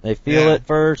feel it. They feel it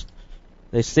first,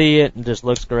 They see it and just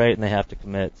looks great, and they have to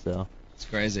commit. So it's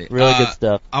crazy. Really good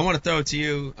stuff. I want to throw it to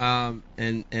you, and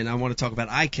I want to talk about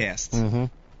iCast.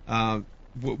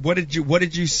 What did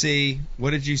you see?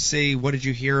 What did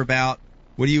you hear about?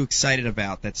 What are you excited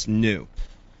about that's new?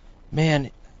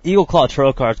 Man, Eagle Claw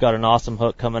Trocar's got an awesome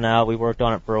hook coming out. We worked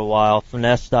on it for a while.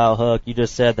 Finesse style hook. You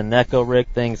just said the Neko rig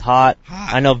thing's hot.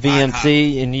 I know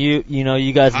VMC and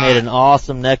you guys made an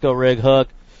awesome Neko rig hook.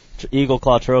 Eagle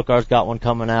Claw Trocar's got one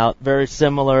coming out. Very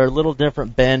similar, a little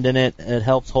different bend in it. It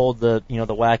helps hold the the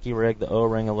wacky rig, the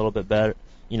O-ring a little bit better.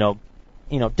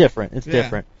 Different. It's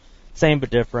different. Same but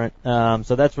different.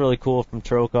 So that's really cool from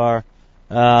Trocar.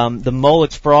 The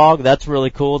Molex frog, that's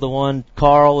really cool. The one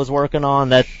Carl was working on,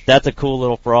 that's a cool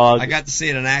little frog. I got to see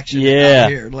it in action out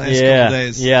here last couple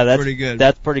days. Yeah, that's pretty good.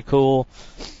 That's pretty cool.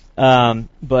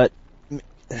 But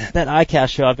that iCast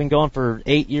show, I've been going for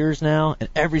 8 years now, and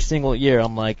every single year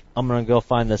I'm like, I'm gonna go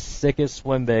find the sickest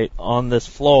swim bait on this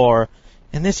floor.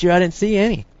 And this year I didn't see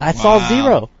any. I saw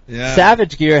zero. Yeah.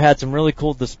 Savage Gear had some really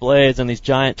cool displays on these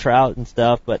giant trout and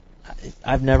stuff, but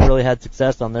I've never really had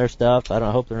success on their stuff.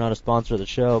 I hope they're not a sponsor of the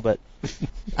show, but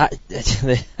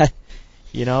they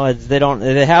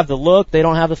have the look, they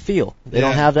don't have the feel. They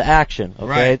don't have the action, okay?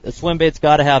 Right. The swim bait's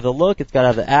got to have the look, it's got to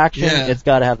have the action, it's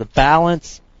got to have the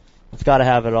balance. It's got to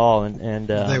have it all, and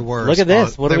they were look at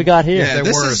this. What do we got here? Yeah, they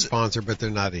were a sponsor, but they're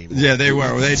not anymore. Yeah, they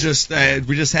were. They just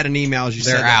we just had an email, as you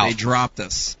said, that they dropped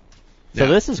us. So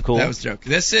this is cool. That was a joke.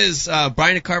 This is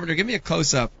Brian Carpenter. Give me a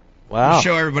close up. Wow.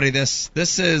 Show everybody this.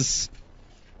 This is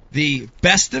the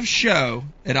best of show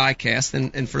at iCast,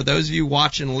 and for those of you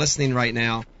watching and listening right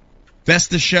now,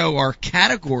 best of show are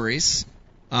categories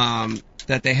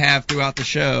that they have throughout the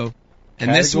show.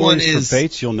 And this one is for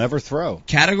baits you'll never throw.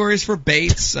 Categories for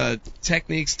baits,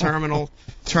 techniques, terminal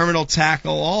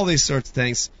tackle, all these sorts of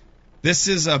things. This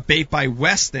is a bait by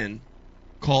Weston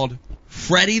called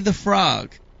Freddy the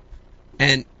Frog.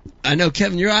 And I know,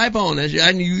 Kevin, you're eyeballing it.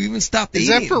 And you even stopped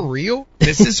eating. Is that for real?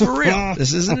 This is for real.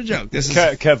 This isn't a joke. This is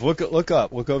Kev, look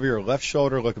up. Look over your left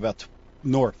shoulder. Look about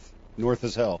north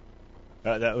as hell.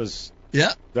 That was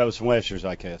from last year's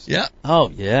iCast. Yeah. Oh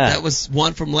yeah. That was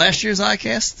one from last year's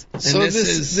iCast. And so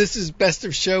this is best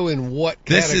of show in what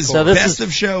category? This is best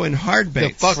of show in hard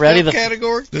baits. The fucked up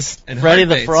category? Freddy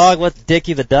the Frog. What's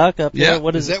Dickie the Duck up there?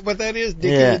 What is that? What that is?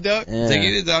 Dickie the Duck. Yeah.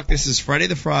 Dickie the Duck. This is Freddy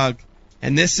the Frog,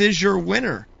 and this is your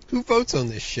winner. Who votes on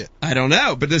this shit? I don't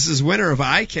know, but this is winner of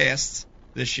iCast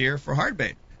this year for hard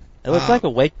bait. It looks like a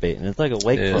wake bait, and it's like a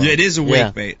wake frog. Yeah, it is a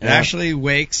wake bait. It actually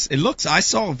wakes. It looks. I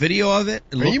saw a video of it.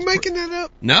 Are you making that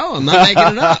up? No, I'm not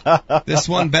making it up. This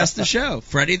one, best of show,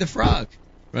 Freddy the Frog,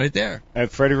 right there.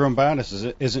 And Freddie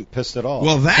Rombanis isn't pissed at all.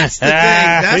 Well, that's the thing.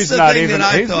 That's the thing that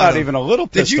I thought. He's not even a little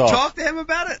pissed off. Did you talk to him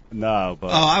about it? No, but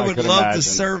I would love imagine. to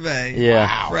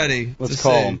survey Freddie. Let's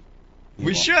call him.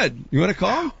 We should. You want to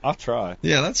call him? I'll try.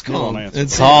 Yeah, let's call him.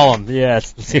 Call him.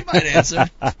 Yes. He might answer.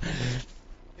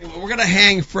 We're going to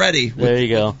hang Freddie. There you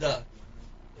go. Can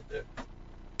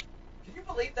you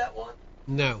believe that one?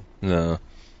 No.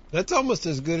 That's almost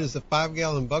as good as the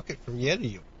 5-gallon bucket from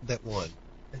Yeti that won.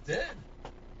 It did.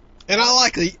 And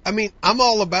I'm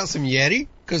all about some Yeti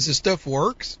because the stuff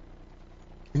works.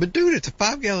 But dude, it's a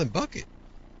 5-gallon bucket.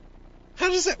 How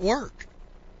does that work?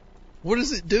 What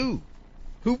does it do?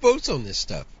 Who votes on this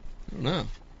stuff? I don't know.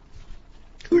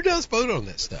 Who does vote on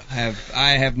that stuff?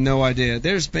 I have no idea.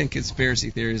 There's been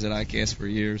conspiracy theories at iCast for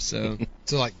years, so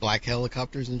so like black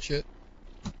helicopters and shit.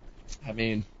 I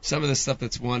mean, some of the stuff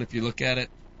that's won, if you look at it,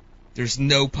 there's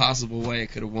no possible way it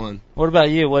could have won. What about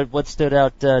you? What stood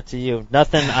out to you?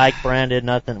 Nothing Ike branded.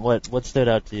 Nothing. What stood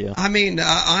out to you? I mean,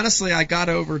 honestly, I got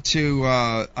over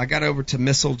to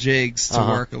Missile Jigs to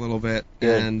work a little bit,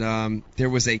 and there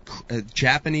was a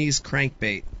Japanese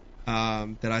crankbait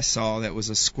that I saw that was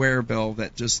a square bill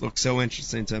that just looked so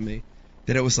interesting to me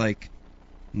that it was like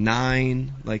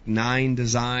nine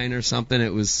design or something.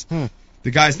 It was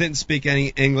the guys didn't speak any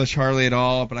English hardly at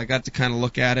all, but I got to kind of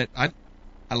look at it. I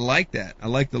like that. I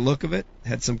like the look of it.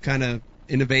 Had some kind of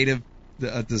innovative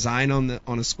design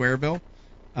on a square bill.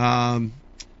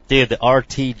 Dude, the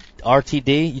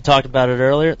RTD, you talked about it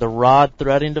earlier, the rod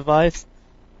threading device.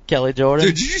 Kelly Jordan.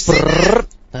 Dude, did you see that?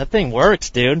 That thing works,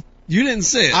 dude. You didn't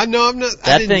see it. I know. I'm not.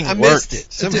 That thing I works. missed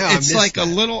it. Somehow it's like a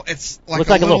little. It's like looks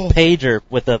like a little pager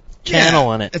with a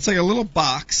channel in it. It's like a little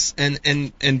box,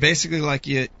 and basically like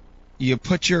you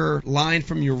put your line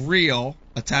from your reel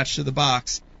attached to the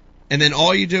box, and then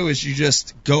all you do is you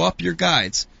just go up your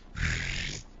guides,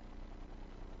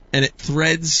 and it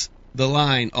threads the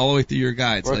line all the way through your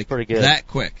guides. Works like pretty good. That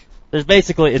quick. It's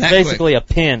basically a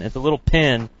pin. It's a little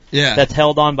pin that's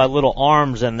held on by little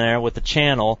arms in there with the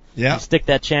channel. Yeah. You stick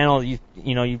that channel, you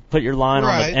put your line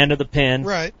on the end of the pin.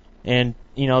 Right. And,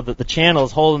 the channel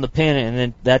is holding the pin, and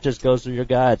then that just goes through your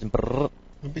guides. And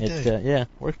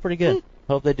works pretty good.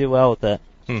 Hope they do well with that.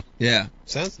 Yeah.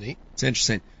 Sounds neat. It's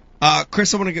interesting.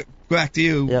 Chris, I want to get back to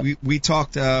you. Yep. We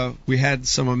talked, we had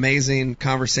some amazing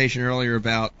conversation earlier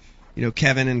about,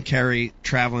 Kevin and Kerry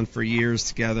traveling for years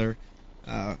together,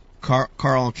 Carl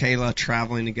and Kayla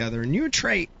traveling together, and you and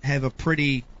Trait have a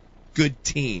pretty good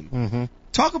team. Mm-hmm.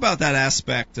 Talk about that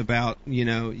aspect about,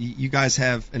 you guys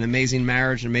have an amazing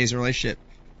marriage, an amazing relationship,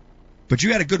 but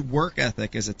you had a good work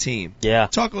ethic as a team. Yeah.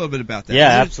 Talk a little bit about that. Yeah,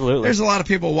 absolutely. There's a lot of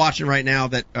people watching right now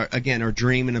that, are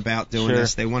dreaming about doing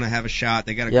this. They want to have a shot.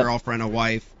 They got a girlfriend, a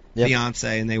wife,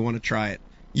 fiance, and they want to try it.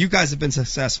 You guys have been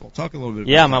successful. Talk a little bit about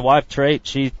that. Yeah, my wife, Trait,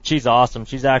 she's awesome.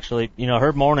 She's actually,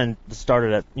 her morning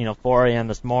started at, 4 a.m.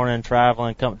 this morning,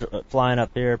 traveling, flying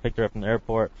up here, picked her up from the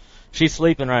airport. She's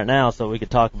sleeping right now, so we could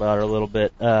talk about her a little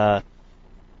bit.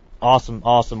 Awesome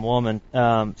woman.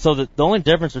 So the only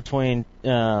difference between,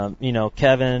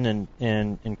 Kevin and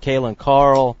Kayla and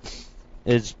Carl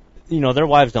is, their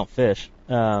wives don't fish.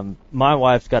 My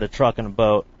wife's got a truck and a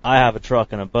boat. I have a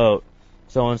truck and a boat.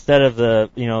 So instead of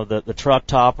the truck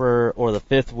topper or the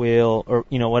fifth wheel or,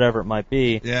 whatever it might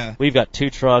be, we've got 2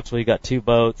 trucks, we've got 2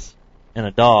 boats and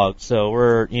a dog. So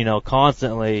we're,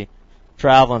 constantly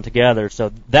traveling together.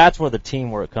 So that's where the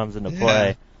teamwork comes into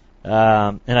play.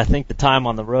 And I think the time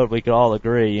on the road, we could all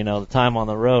agree, the time on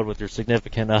the road with your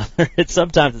significant other,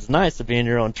 sometimes it's nice to be in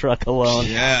your own truck alone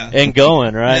and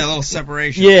going, right? Yeah, a little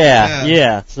separation.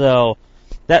 Yeah. So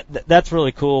that's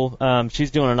really cool.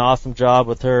 She's doing an awesome job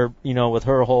with her, with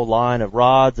her whole line of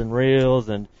rods and reels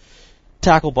and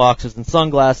tackle boxes and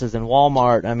sunglasses and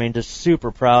Walmart. I mean, just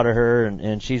super proud of her,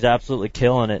 and she's absolutely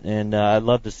killing it. And I'd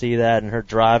love to see that. And her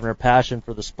drive and her passion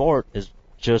for the sport is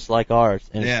just like ours,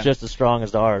 and it's just as strong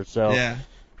as ours. So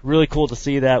really cool to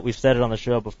see that. We've said it on the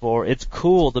show before. It's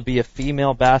cool to be a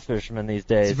female bass fisherman these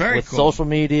days. It's very with cool. Social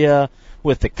media,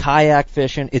 with the kayak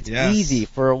fishing, it's easy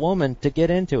for a woman to get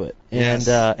into it. And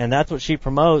that's what she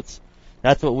promotes.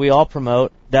 That's what we all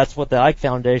promote. That's what the Ike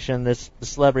Foundation, the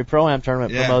Celebrity Pro-Am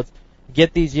tournament promotes.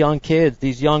 Get these young kids,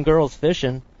 these young girls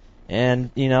fishing,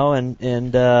 and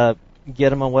and get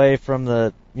them away from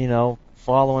the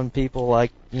following people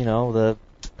like the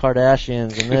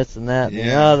Kardashians and this and that and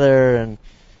the other, and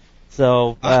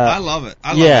so I love it.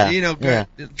 I love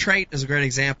it. Trait is a great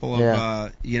example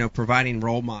of providing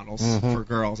role models for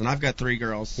girls, and I've got 3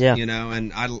 girls,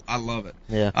 and I love it.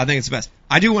 Yeah. I think it's the best.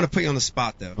 I do want to put you on the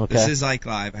spot though. Okay. This is Ike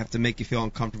Live. I have to make you feel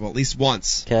uncomfortable at least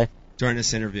once during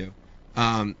this interview.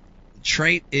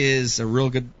 Trait is a real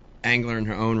good angler in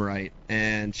her own right,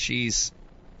 and she's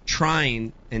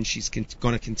trying, and she's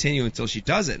going to continue until she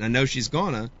does it. And I know she's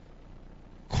going to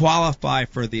qualify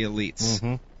for the elites.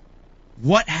 Mm-hmm.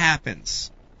 What happens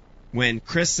when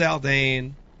Chris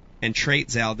Zaldain and Trait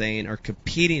Zaldain are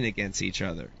competing against each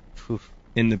other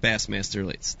in the Bassmaster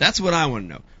elites? That's what I want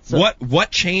to know. So,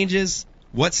 what changes?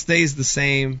 What stays the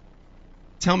same?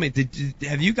 Tell me,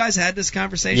 have you guys had this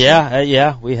conversation?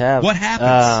 Yeah, we have. What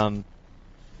happens?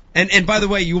 And by the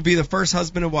way, you will be the first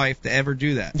husband and wife to ever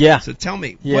do that. Yeah. So tell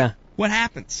me, what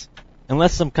happens?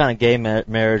 Unless some kind of gay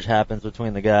marriage happens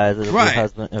between the guys, it'll be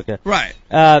husband. Okay. Right.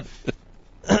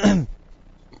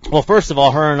 Well, first of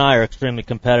all, her and I are extremely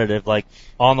competitive, like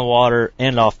on the water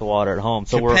and off the water at home.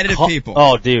 So competitive people.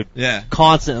 Oh, dude. Yeah.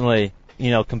 Constantly,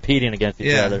 competing against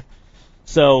each other.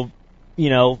 So,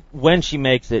 when she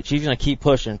makes it, she's gonna keep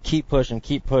pushing.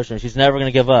 She's never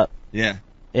gonna give up. Yeah.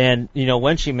 And,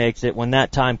 when she makes it, when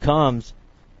that time comes,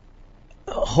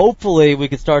 hopefully we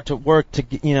could start to work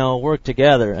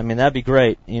together. I mean, that'd be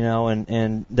great,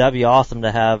 and that'd be awesome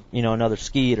to have, another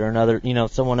Skeet or another,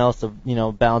 someone else to,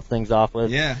 bounce things off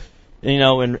with. Yeah.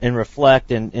 And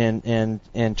reflect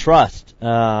and trust.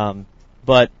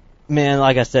 But man,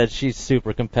 like I said, she's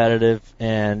super competitive,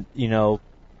 and,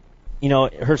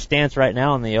 her stance right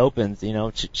now in the Opens,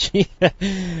 she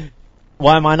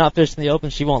why am I not fishing the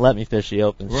Opens? She won't let me fish the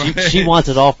Opens. Right. She wants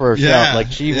it all for herself. Yeah.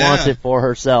 Like she wants it for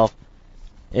herself.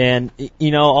 And and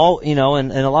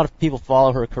a lot of people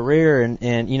follow her career, and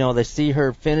they see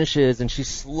her finishes, and she's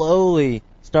slowly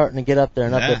starting to get up there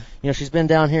and up there. She's been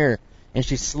down here, and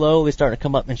she's slowly starting to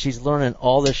come up, and she's learning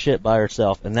all this shit by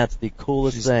herself, and that's the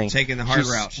coolest thing. She's taking the hard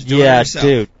route. She's doing it herself.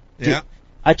 Dude. Yeah.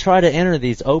 I try to enter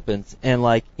these Opens, and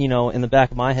in the back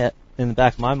of my head, in the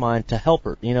back of my mind, to help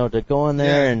her, to go in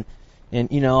there and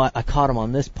I caught him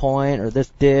on this point or this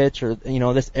ditch or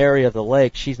this area of the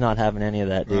lake. She's not having any of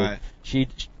that, dude. Right.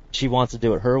 She wants to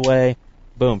do it her way.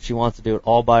 Boom, she wants to do it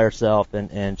all by herself,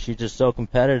 and she's just so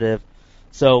competitive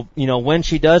So, when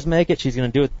she does make it, she's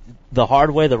going to do it the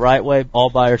hard way, the right way, all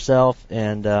by herself.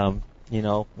 And,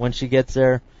 when she gets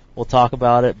there, we'll talk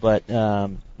about it. But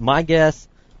my guess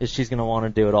is she's going to want to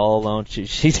do it all alone.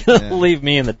 She's going to leave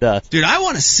me in the dust. Dude, I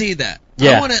want to see that.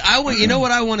 Yeah. You know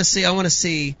what I want to see? I want to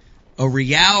see a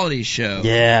reality show.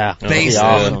 Yeah. Based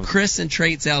on Chris and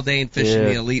Trait Zaldane fishing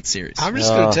the Elite Series. I'm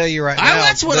just going to tell you right now.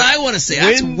 That's what I want to see.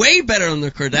 That's way better than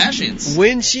the Kardashians.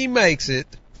 When she makes it,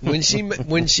 when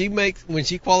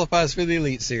she qualifies for the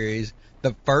Elite Series,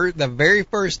 the very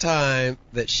first time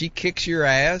that she kicks your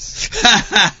ass,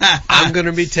 I'm going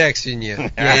to be texting you.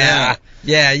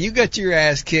 Yeah, you got your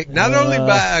ass kicked not only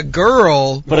by a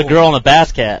girl, but a girl on a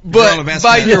bass cat, but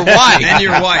by your wife and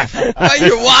your wife. By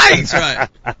your wife, that's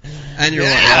right. And your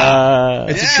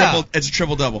wife. It's a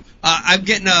triple double. I'm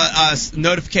getting a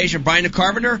notification. Brian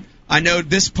Carpenter. I know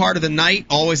this part of the night,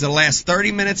 always the last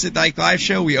 30 minutes at the Ike Live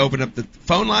Show, we open up the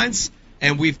phone lines,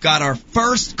 and we've got our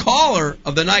first caller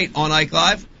of the night on Ike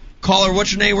Live. Caller,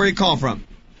 what's your name? Where are you calling from?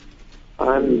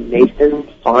 I'm Nathan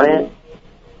Fine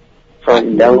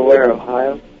from Delaware,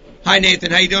 Ohio. Hi,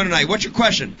 Nathan. How you doing tonight? What's your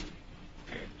question?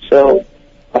 So,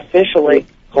 I fish a lake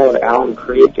called Allen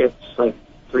Creek. It's like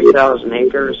 3,000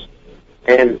 acres,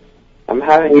 and I'm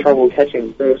having trouble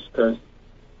catching fish because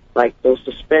they'll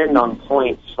suspend on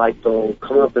points, they'll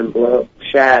come up and blow up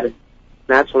shad, and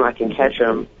that's when I can catch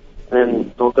them, and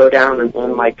then they'll go down in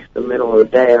the middle of the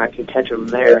day, and I can catch them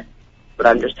there, but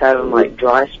I'm just having,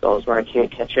 dry spells where I can't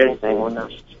catch anything when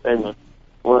they're suspended.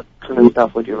 What kind of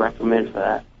stuff would you recommend for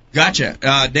that?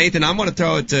 Gotcha. Nathan, I'm going to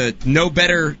throw it to No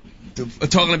Better,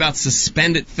 talking about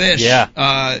suspended fish.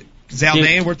 Yeah.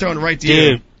 Zaldane, we're throwing it right to you.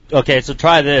 Dude, okay, so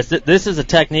try this. This is a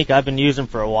technique I've been using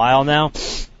for a while now.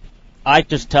 Ike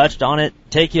just touched on it.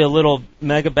 Take you a little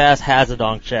Megabass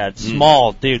Hazardong shad.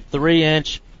 Small, dude,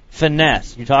 3-inch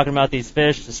finesse. You're talking about these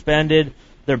fish suspended.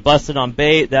 They're busted on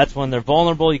bait. That's when they're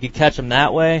vulnerable. You can catch them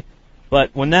that way.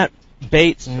 But when that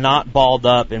bait's not balled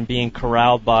up and being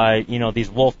corralled by,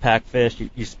 these wolf pack fish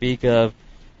you speak of,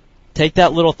 take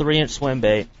that little 3-inch swim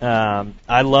bait.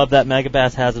 I love that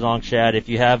Megabass Hazardong shad. If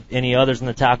you have any others in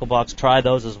the tackle box, try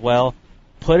those as well.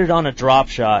 Put it on a drop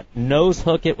shot. Nose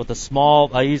hook it with a small,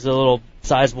 I use a little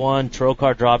size 1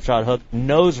 Trocar drop shot hook.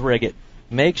 Nose rig it.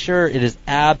 Make sure it is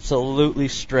absolutely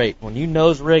straight. When you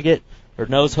nose rig it or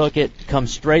nose hook it, come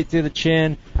straight through the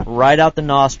chin, right out the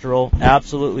nostril,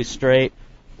 absolutely straight.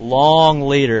 Long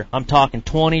leader. I'm talking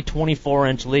 20,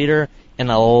 24-inch leader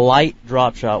and a light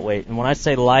drop shot weight. And when I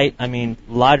say light, I mean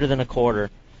lighter than a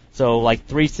quarter. So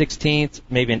 3/16,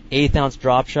 maybe an 1/8 ounce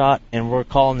drop shot, and we're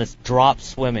calling this drop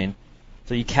swimming.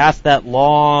 So you cast that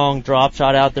long drop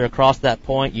shot out there across that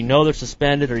point. You know they're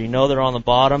suspended or you know they're on the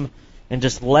bottom, and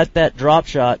just let that drop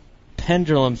shot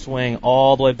pendulum swing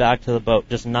all the way back to the boat,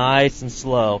 just nice and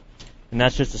slow. And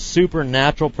that's just a super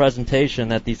natural presentation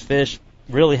that these fish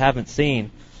really haven't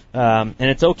seen. And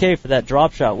it's okay for that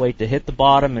drop shot weight to hit the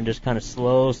bottom and just kind of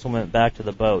slow swim it back to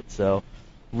the boat. So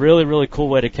really, really cool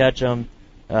way to catch them.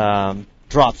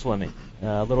 Drop swimming.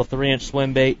 Little 3-inch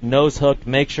swim bait, nose hooked.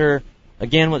 Make sure,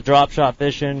 again, with drop shot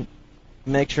fishing,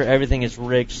 make sure everything is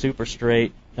rigged super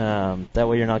straight. That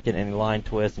way you're not getting any line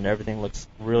twists and everything looks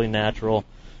really natural.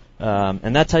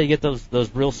 And that's how you get those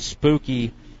real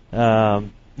spooky,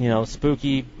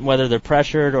 spooky, whether they're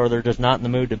pressured or they're just not in the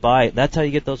mood to bite. That's how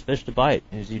you get those fish to bite,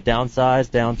 is you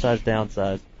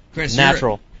downsize. Chris,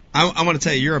 natural. I want to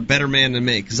tell you, you're a better man than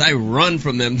me, because I run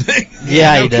from them things.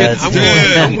 Yeah, he does. I'm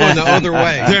going the other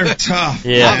way. They're tough.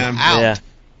 Yeah. I'm out. Yeah.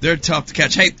 They're tough to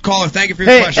catch. Hey, caller, thank you for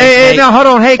your question. Hey, now, hold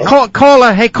on. Hey,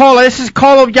 caller, this is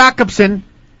Carlo Jacobson.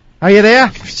 Are you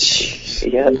there?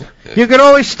 Yeah. You can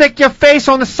always stick your face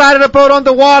on the side of the boat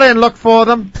underwater and look for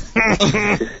them.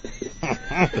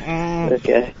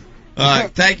 Okay.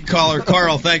 Thank you, caller.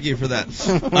 Carl, thank you for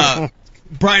that.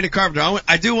 Brian Carpenter,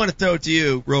 I do want to throw it to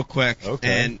you real quick. Okay.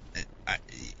 And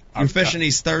you're fishing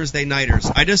these Thursday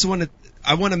nighters. I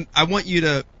want you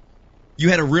to, you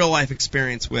had a real life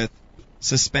experience with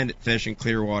suspended fish in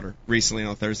Clearwater recently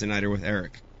on a Thursday nighter with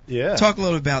Eric. Yeah. Talk a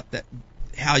little about that.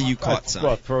 How you caught some?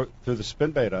 Well, through the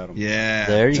spin bait at them. Yeah.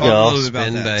 There you Talk go. a little bit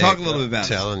about that. Talk a little bit about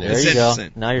Telling it. you. There It's you go.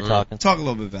 interesting. Now you're talking. Talk a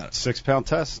little bit about it. 6-pound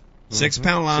test.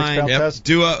 6-pound line. 6-pound Yep. test.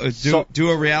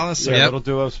 Duo Realis. Yeah, little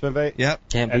duo spin bait. Yep.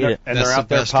 Can't And beat it. they're That's out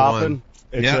the there best popping. one.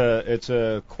 It's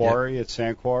a quarry. It's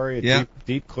sand quarry. Yeah.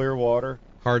 Deep clear water.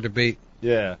 Hard to beat.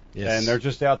 Yeah. Yes. And they're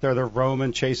just out there. They're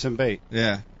roaming, chasing bait.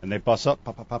 Yeah. And they bust up,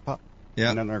 pop, pop, pop, pop. Yeah.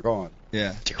 And then they're gone.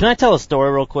 Yeah. Can I tell a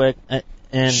story real quick?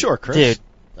 And Sure, Chris.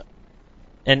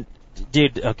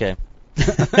 Dude, okay.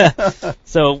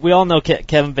 So we all know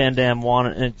Kevin Van Dam won,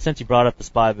 and since you brought up the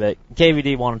spy bait,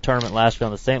 KVD won a tournament last year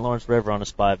on the St. Lawrence River on a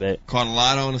spy bait. Caught a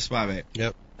lot on a spy bait.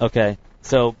 Yep. Okay,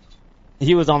 so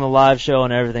he was on the live show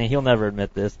and everything. He'll never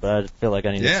admit this, but I just feel like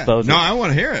I need to expose him. No, I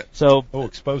want to hear it. So,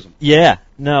 expose him. Yeah,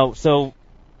 no, so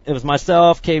it was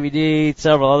myself, KVD,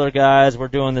 several other guys. We're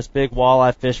doing this big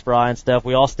walleye fish fry and stuff.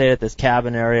 We all stayed at this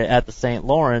cabin area at the St.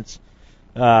 Lawrence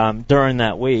during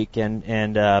that week, and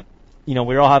we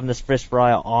were all having this fish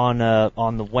fry on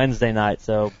the Wednesday night.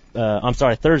 So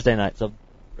Thursday night. So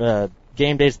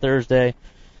game day's Thursday,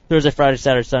 Friday,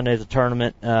 Saturday, Sunday is a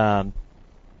tournament.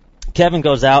 Kevin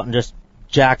goes out and just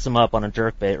jacks him up on a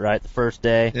jerkbait, right, the first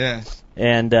day. Yeah.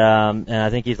 And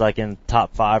I think he's like in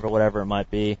top 5 or whatever it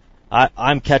might be.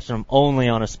 I'm catching him only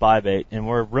on a spy bait, and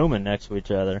we're rooming next to each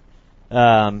other.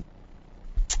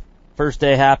 First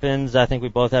day happens, I think we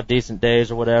both have decent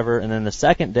days or whatever, and then the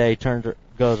second day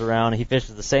goes around, and he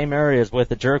fishes the same areas with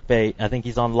the jerkbait. I think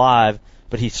he's on live,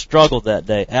 but he struggled that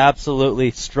day,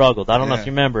 absolutely struggled. I don't know if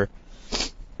you remember,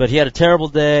 but he had a terrible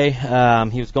day.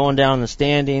 He was going down in the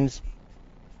standings,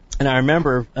 and I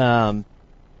remember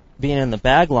being in the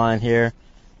bag line here,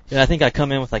 and I think I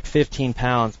come in with like 15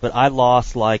 pounds, but I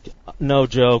lost like, no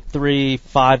joke, 3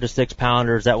 5 to 6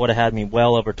 pounders. That would have had me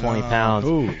well over 20 pounds.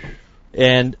 Ooh.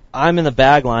 And I'm in the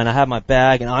bag line. I have my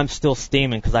bag, and I'm still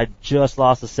steaming because I just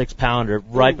lost a 6-pounder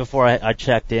right before I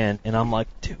checked in. And I'm like,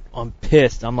 dude, I'm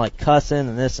pissed. I'm like cussing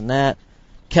and this and that.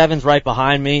 Kevin's right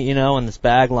behind me, in this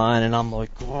bag line, and I'm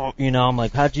like, oh, I'm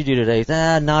like, how'd you do today? He's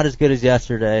not as good as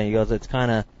yesterday. He goes, it's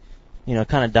kind of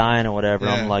dying or whatever.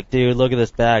 Yeah. I'm like, dude, look at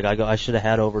this bag. I go, I should have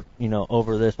had over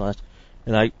this much.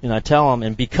 And I tell him,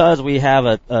 and because we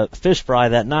have a fish fry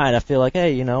that night, I feel like,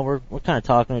 hey, we're kind of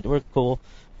talking, we're cool.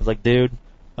 I was like, dude,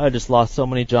 I just lost so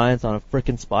many giants on a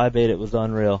freaking spy bait, it was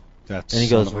unreal. And he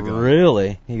goes,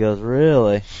 really? He goes,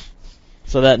 really?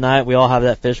 So that night we all have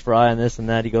that fish fry and this and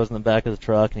that. He goes in the back of the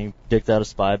truck and he digs out a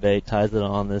spy bait, ties it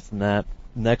on, this and that.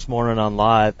 Next morning on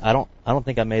live, I don't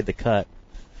think I made the cut.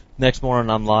 Next morning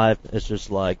I'm live, it's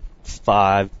just like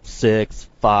 5, 6,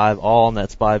 5, all on that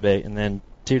spy bait, and then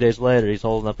 2 days later he's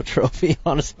holding up a trophy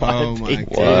on a spy bait.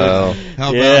 Wow.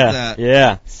 How about that?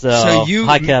 Yeah. So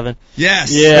hi Kevin.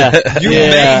 Yes. Yeah. You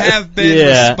may have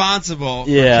been responsible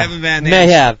for Kevin Van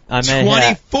Dam's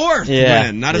 24th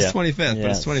win, not his 25th, but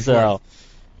his 24th. So,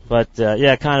 but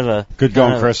kind of a good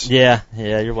going, Chris. Yeah,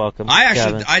 you're welcome.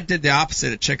 I did the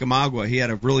opposite at Chickamauga. He had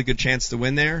a really good chance to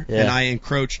win there, and I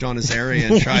encroached on his area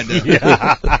and tried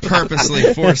to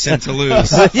purposely force him to lose.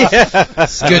 So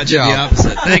good job. The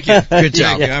opposite. Thank you. Good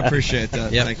job. Thank you. I appreciate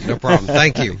that. Yep, Thank you. No problem.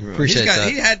 Thank you. Appreciate that.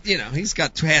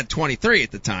 He had 23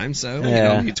 at the time, so he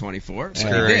don't need 24. So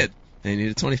he did. And he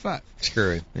needed 25.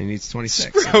 Screw him. And he needs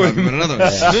 26. So another one.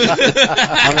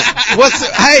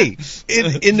 Hey,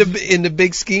 in the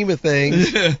big scheme of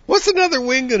things, what's another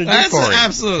win going to do for him?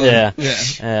 Absolutely.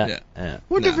 Yeah.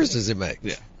 What difference does it make?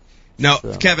 Yeah. No,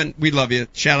 Kevin, we love you.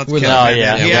 Shout out to Kevin. Oh,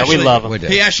 yeah. We love him.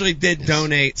 He actually did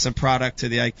donate some product to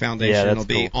the Ike Foundation. Yeah, It'll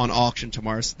be on auction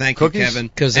tomorrow. So thank Cookies? you, Kevin.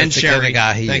 Because and that's the Sherry. kind of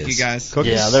guy he Thank is. you, guys.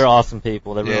 Cookies? Yeah, they're awesome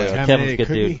people. They really are. Kevin's a good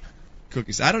dude.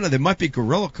 Cookies. I don't know. They might be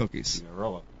gorilla cookies.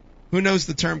 Gorilla. Who knows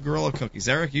the term gorilla cookies?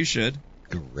 Eric, you should.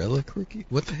 Gorilla cookie?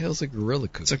 What the hell's a gorilla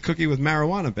cookie? It's a cookie with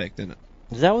marijuana baked in it.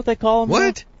 Is that what they call them?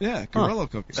 What? Yeah, gorilla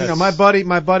cookies. My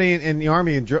buddy in the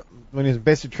Army, when he was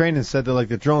basic training, said that like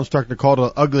the drill instructor called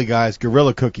the ugly guys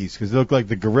gorilla cookies because they look like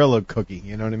the gorilla cookie.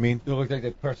 You know what I mean? They look like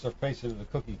they press their face into the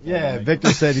cookie. Yeah,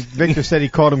 Victor said he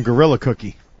called him gorilla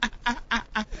cookie.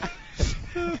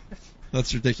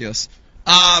 That's ridiculous.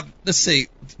 Let's see,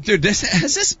 dude.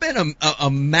 Has this been a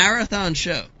marathon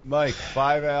show? Mike,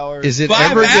 5 hours. Is it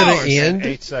 5 ever going hours? to end?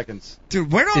 8 seconds.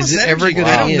 Dude, where is it ever going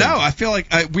to end? I don't know. I feel like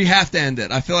we have to end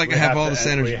it. I feel like I have all this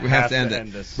energy. We have to end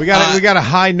it. We got a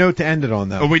high note to end it on,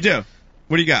 though. Oh, we do.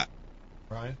 What do you got,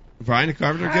 Brian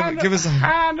Carpenter? Give us a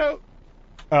high note.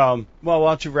 Well,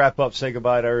 why don't you wrap up? Say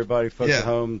goodbye to everybody, folks at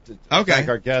home. Okay. Thank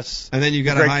our guests. And then you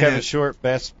got a high Kevin note. Short,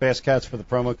 Bass Cats for the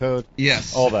promo code.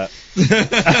 Yes. All that.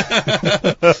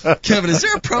 Kevin, is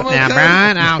there a promo code? Now,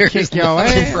 Brian, I'll kick your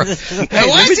ass. Hey,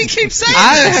 why does he keep saying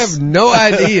I this? have no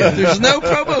idea. There's no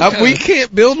promo code. We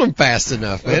can't build them fast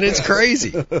enough, man. It's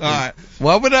crazy. All right.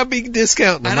 Why would I be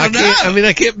discounting them? I don't know.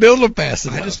 I can't build them fast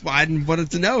enough. I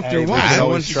wanted to know if there was. I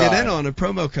wanted to get in on a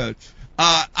promo code.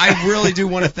 I really do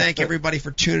want to thank everybody for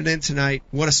tuning in tonight.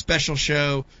 What a special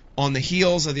show on the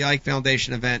heels of the Ike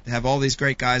Foundation event to have all these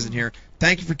great guys in here.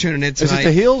 Thank you for tuning in tonight. Is it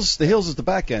the heels? The heels is the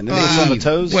back end. It's on the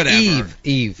toes. Whatever.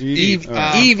 Eve.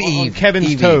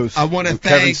 Kevin's toes. I want to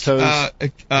thank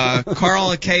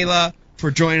Carl and Kayla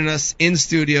for joining us in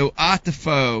studio.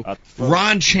 Ottifo.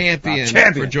 Ron Champion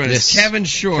for joining us. Kevin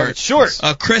Short.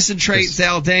 Chris and Trey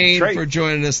Zaldane for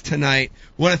joining us tonight.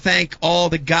 Want to thank all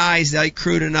the guys, the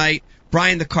crew tonight.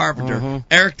 Brian the Carpenter,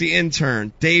 Eric the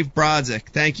Intern, Dave Brodzik.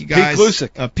 Thank you guys.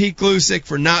 Pete Glusick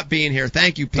for not being here.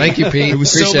 Thank you, Pete. Thank you, Pete. It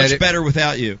was so much better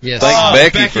without you. Yes.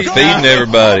 Thanks, Becky, for feeding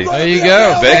everybody. There you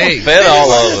go. Becky fed all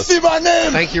of us. See my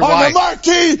name Thank you, on wife. the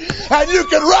marquee, and you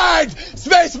can ride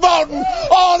Space Mountain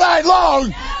all night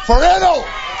long for Enno.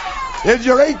 If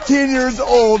you're 18 years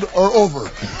old or over.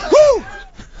 Woo!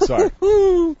 Sorry.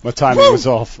 My timing was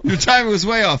off. Your timing was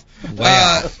way off.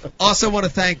 Also want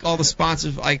to thank all the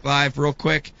sponsors of Ike Live real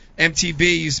quick.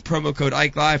 MTB, use the promo code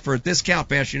Ike Live for a discount.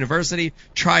 Bash University,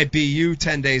 try BU,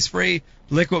 10 days free.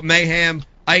 Liquid Mayhem,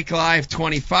 Ike Live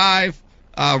 25.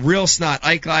 Real Snot,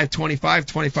 Ike Live 25,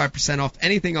 25% off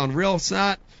anything on Real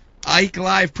Snot. Ike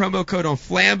Live promo code on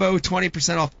Flambeau,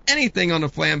 20% off anything on the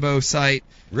Flambeau site.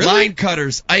 Really? Line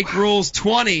Cutters, Ike Rules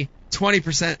 20%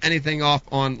 anything off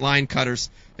on Line Cutters.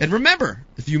 And remember,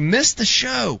 if you missed the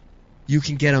show, you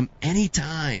can get them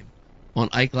anytime on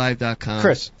IkeLive.com.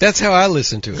 Chris, that's how I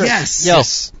listen to it.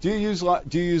 Yes. Do you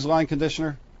use line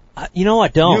conditioner? I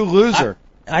don't. You loser.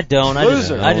 I don't. I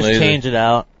just change it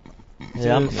out.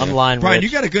 Yeah, I'm lying. Brian,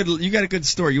 rich. you got a good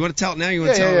story. You want to tell it now? Or you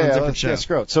want to tell it on a different show? Yeah,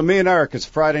 screw it. So me and Eric, it's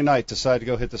Friday night, decided to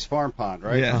go hit this farm pond,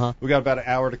 right? Yeah. We got about an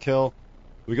hour to kill.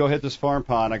 We go hit this farm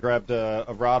pond. I grabbed a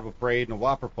rod with braid and a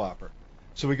whopper plopper.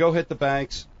 So we go hit the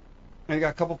banks, and you got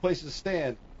a couple places to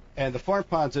stand. And the farm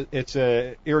pond's it's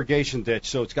a irrigation ditch,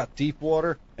 so it's got deep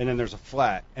water, and then there's a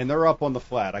flat. And they're up on the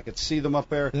flat. I could see them up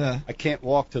there. Yeah. I can't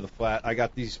walk to the flat. I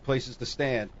got these places to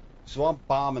stand. So I'm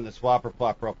bombing this whopper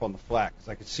plopper up on the flat because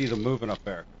I could see them moving up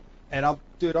there. And I'm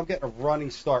getting a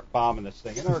running start bombing this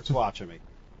thing. And Eric's watching me.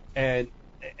 And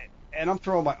I'm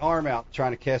throwing my arm out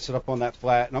trying to cast it up on that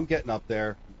flat, and I'm getting up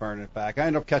there and burning it back. I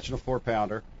end up catching a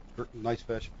 4-pounder. Nice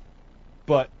fish.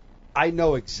 But I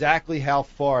know exactly how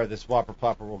far this whopper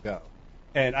plopper will go.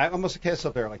 And I must have cast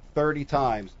up there like 30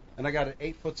 times. And I got an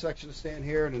 8-foot section to stand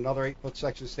here and another 8-foot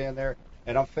section to stand there.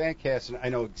 And I'm fan casting. I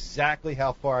know exactly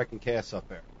how far I can cast up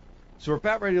there. So we're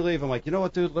about ready to leave. I'm like, you know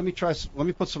what, dude? Let me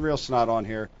put some Real Snot on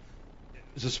here.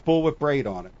 There's a spool with braid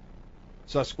on it.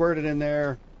 So I squirt it in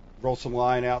there, roll some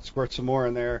line out, squirt some more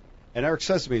in there. And Eric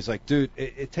says to me, he's like, dude,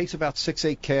 it takes about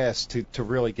 6-8 casts to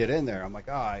really get in there. I'm like,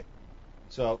 all right.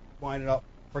 So wind it up,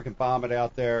 freaking bomb it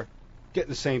out there,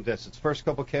 getting the same distance. First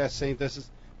couple casts, same distance.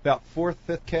 About 4th,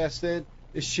 5th cast in,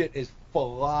 this shit is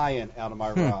flying out of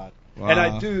my rod. Wow.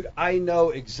 And I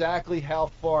know exactly how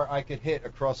far I could hit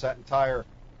across that entire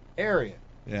area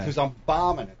because I'm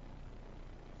bombing it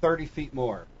 30 feet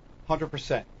more,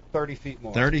 100%, 30 feet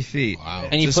more. 30 feet. Wow.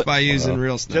 And just by using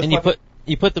Real Snot. And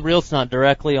you put the Real Snot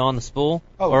directly on the spool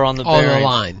or on the on bearing? the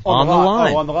line. On the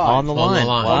line. Oh, on the line. On the line.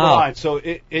 line. Wow. On the line. So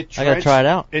it drenched, I gotta try it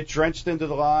out. It drenched into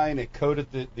the line. It coated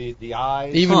the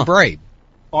eyes. Even braid.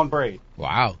 On braid.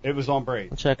 Wow. It was on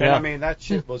braid. Check it and out. I mean, that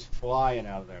shit was flying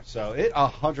out of there. So it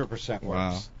 100% works.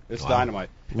 Wow. It's dynamite.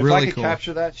 Really if I could cool.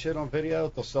 capture that shit on video,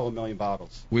 they'll sell 1 million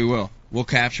bottles. We will. We'll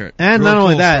capture it. And Real not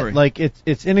only cool that, story. like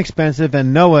it's inexpensive,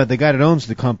 and Noah, the guy that owns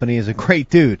the company, is a great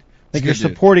dude. Like He's a you're good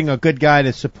dude. supporting a good guy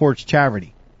that supports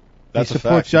charity. That's he a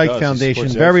supports fact. the He Ike does. He Foundation,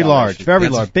 supports the very Ike large, Foundation. very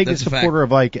That's a- large, biggest that's a fact. supporter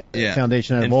of Ike Yeah.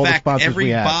 Foundation out of In all fact, the sponsors every we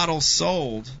have. bottle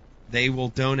sold, they will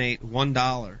donate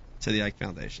 $1 to the Ike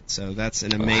Foundation. So that's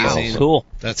an amazing, Cool.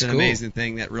 That's an cool. amazing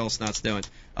thing that Real Snot's doing.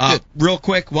 Real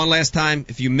quick, one last time,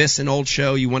 if you miss an old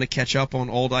show, you want to catch up on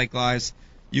old Ike Lives,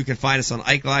 you can find us on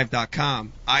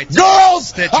IkeLive.com, iTunes,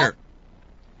 Stitcher,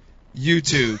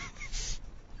 YouTube,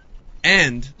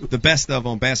 and the best of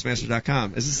on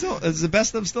Bassmaster.com. Is the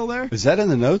best of still there? Is that in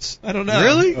the notes? I don't know.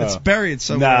 Really? It's buried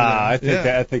somewhere. Nah,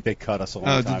 there. I think they cut us a long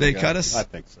Oh, time did they ago. cut us? I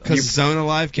think so. Because Zona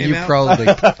Live came You out? probably.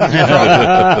 They cut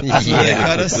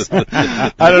us?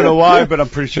 I don't know why, but I'm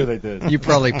pretty sure they did. You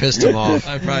probably pissed him off.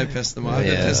 I probably pissed them off. I've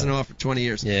been Yeah. pissing them off for 20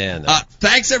 years. Yeah. No.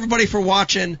 Thanks, everybody, for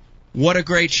watching. What a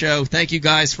great show. Thank you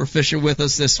guys for fishing with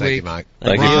us this Thank week. you, Mike.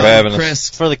 Thank you Ron, for having us. Chris,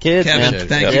 For the kids, Kevin, man.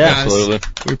 thank you Yeah, guys. absolutely.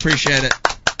 We appreciate it.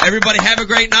 Everybody have a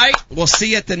great night. We'll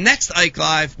see you at the next Ike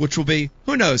Live, which will be,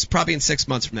 who knows, probably in 6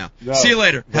 months from now. No, See you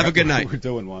later. Have a good night. We're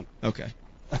doing one. Okay.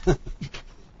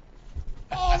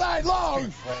 All night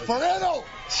long for Enno.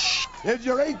 If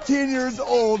you're 18 years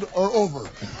old or over.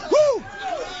 Woo!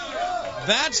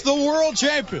 That's the world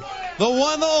champion, the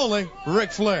one, the only,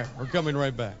 Ric Flair. We're coming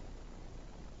right back.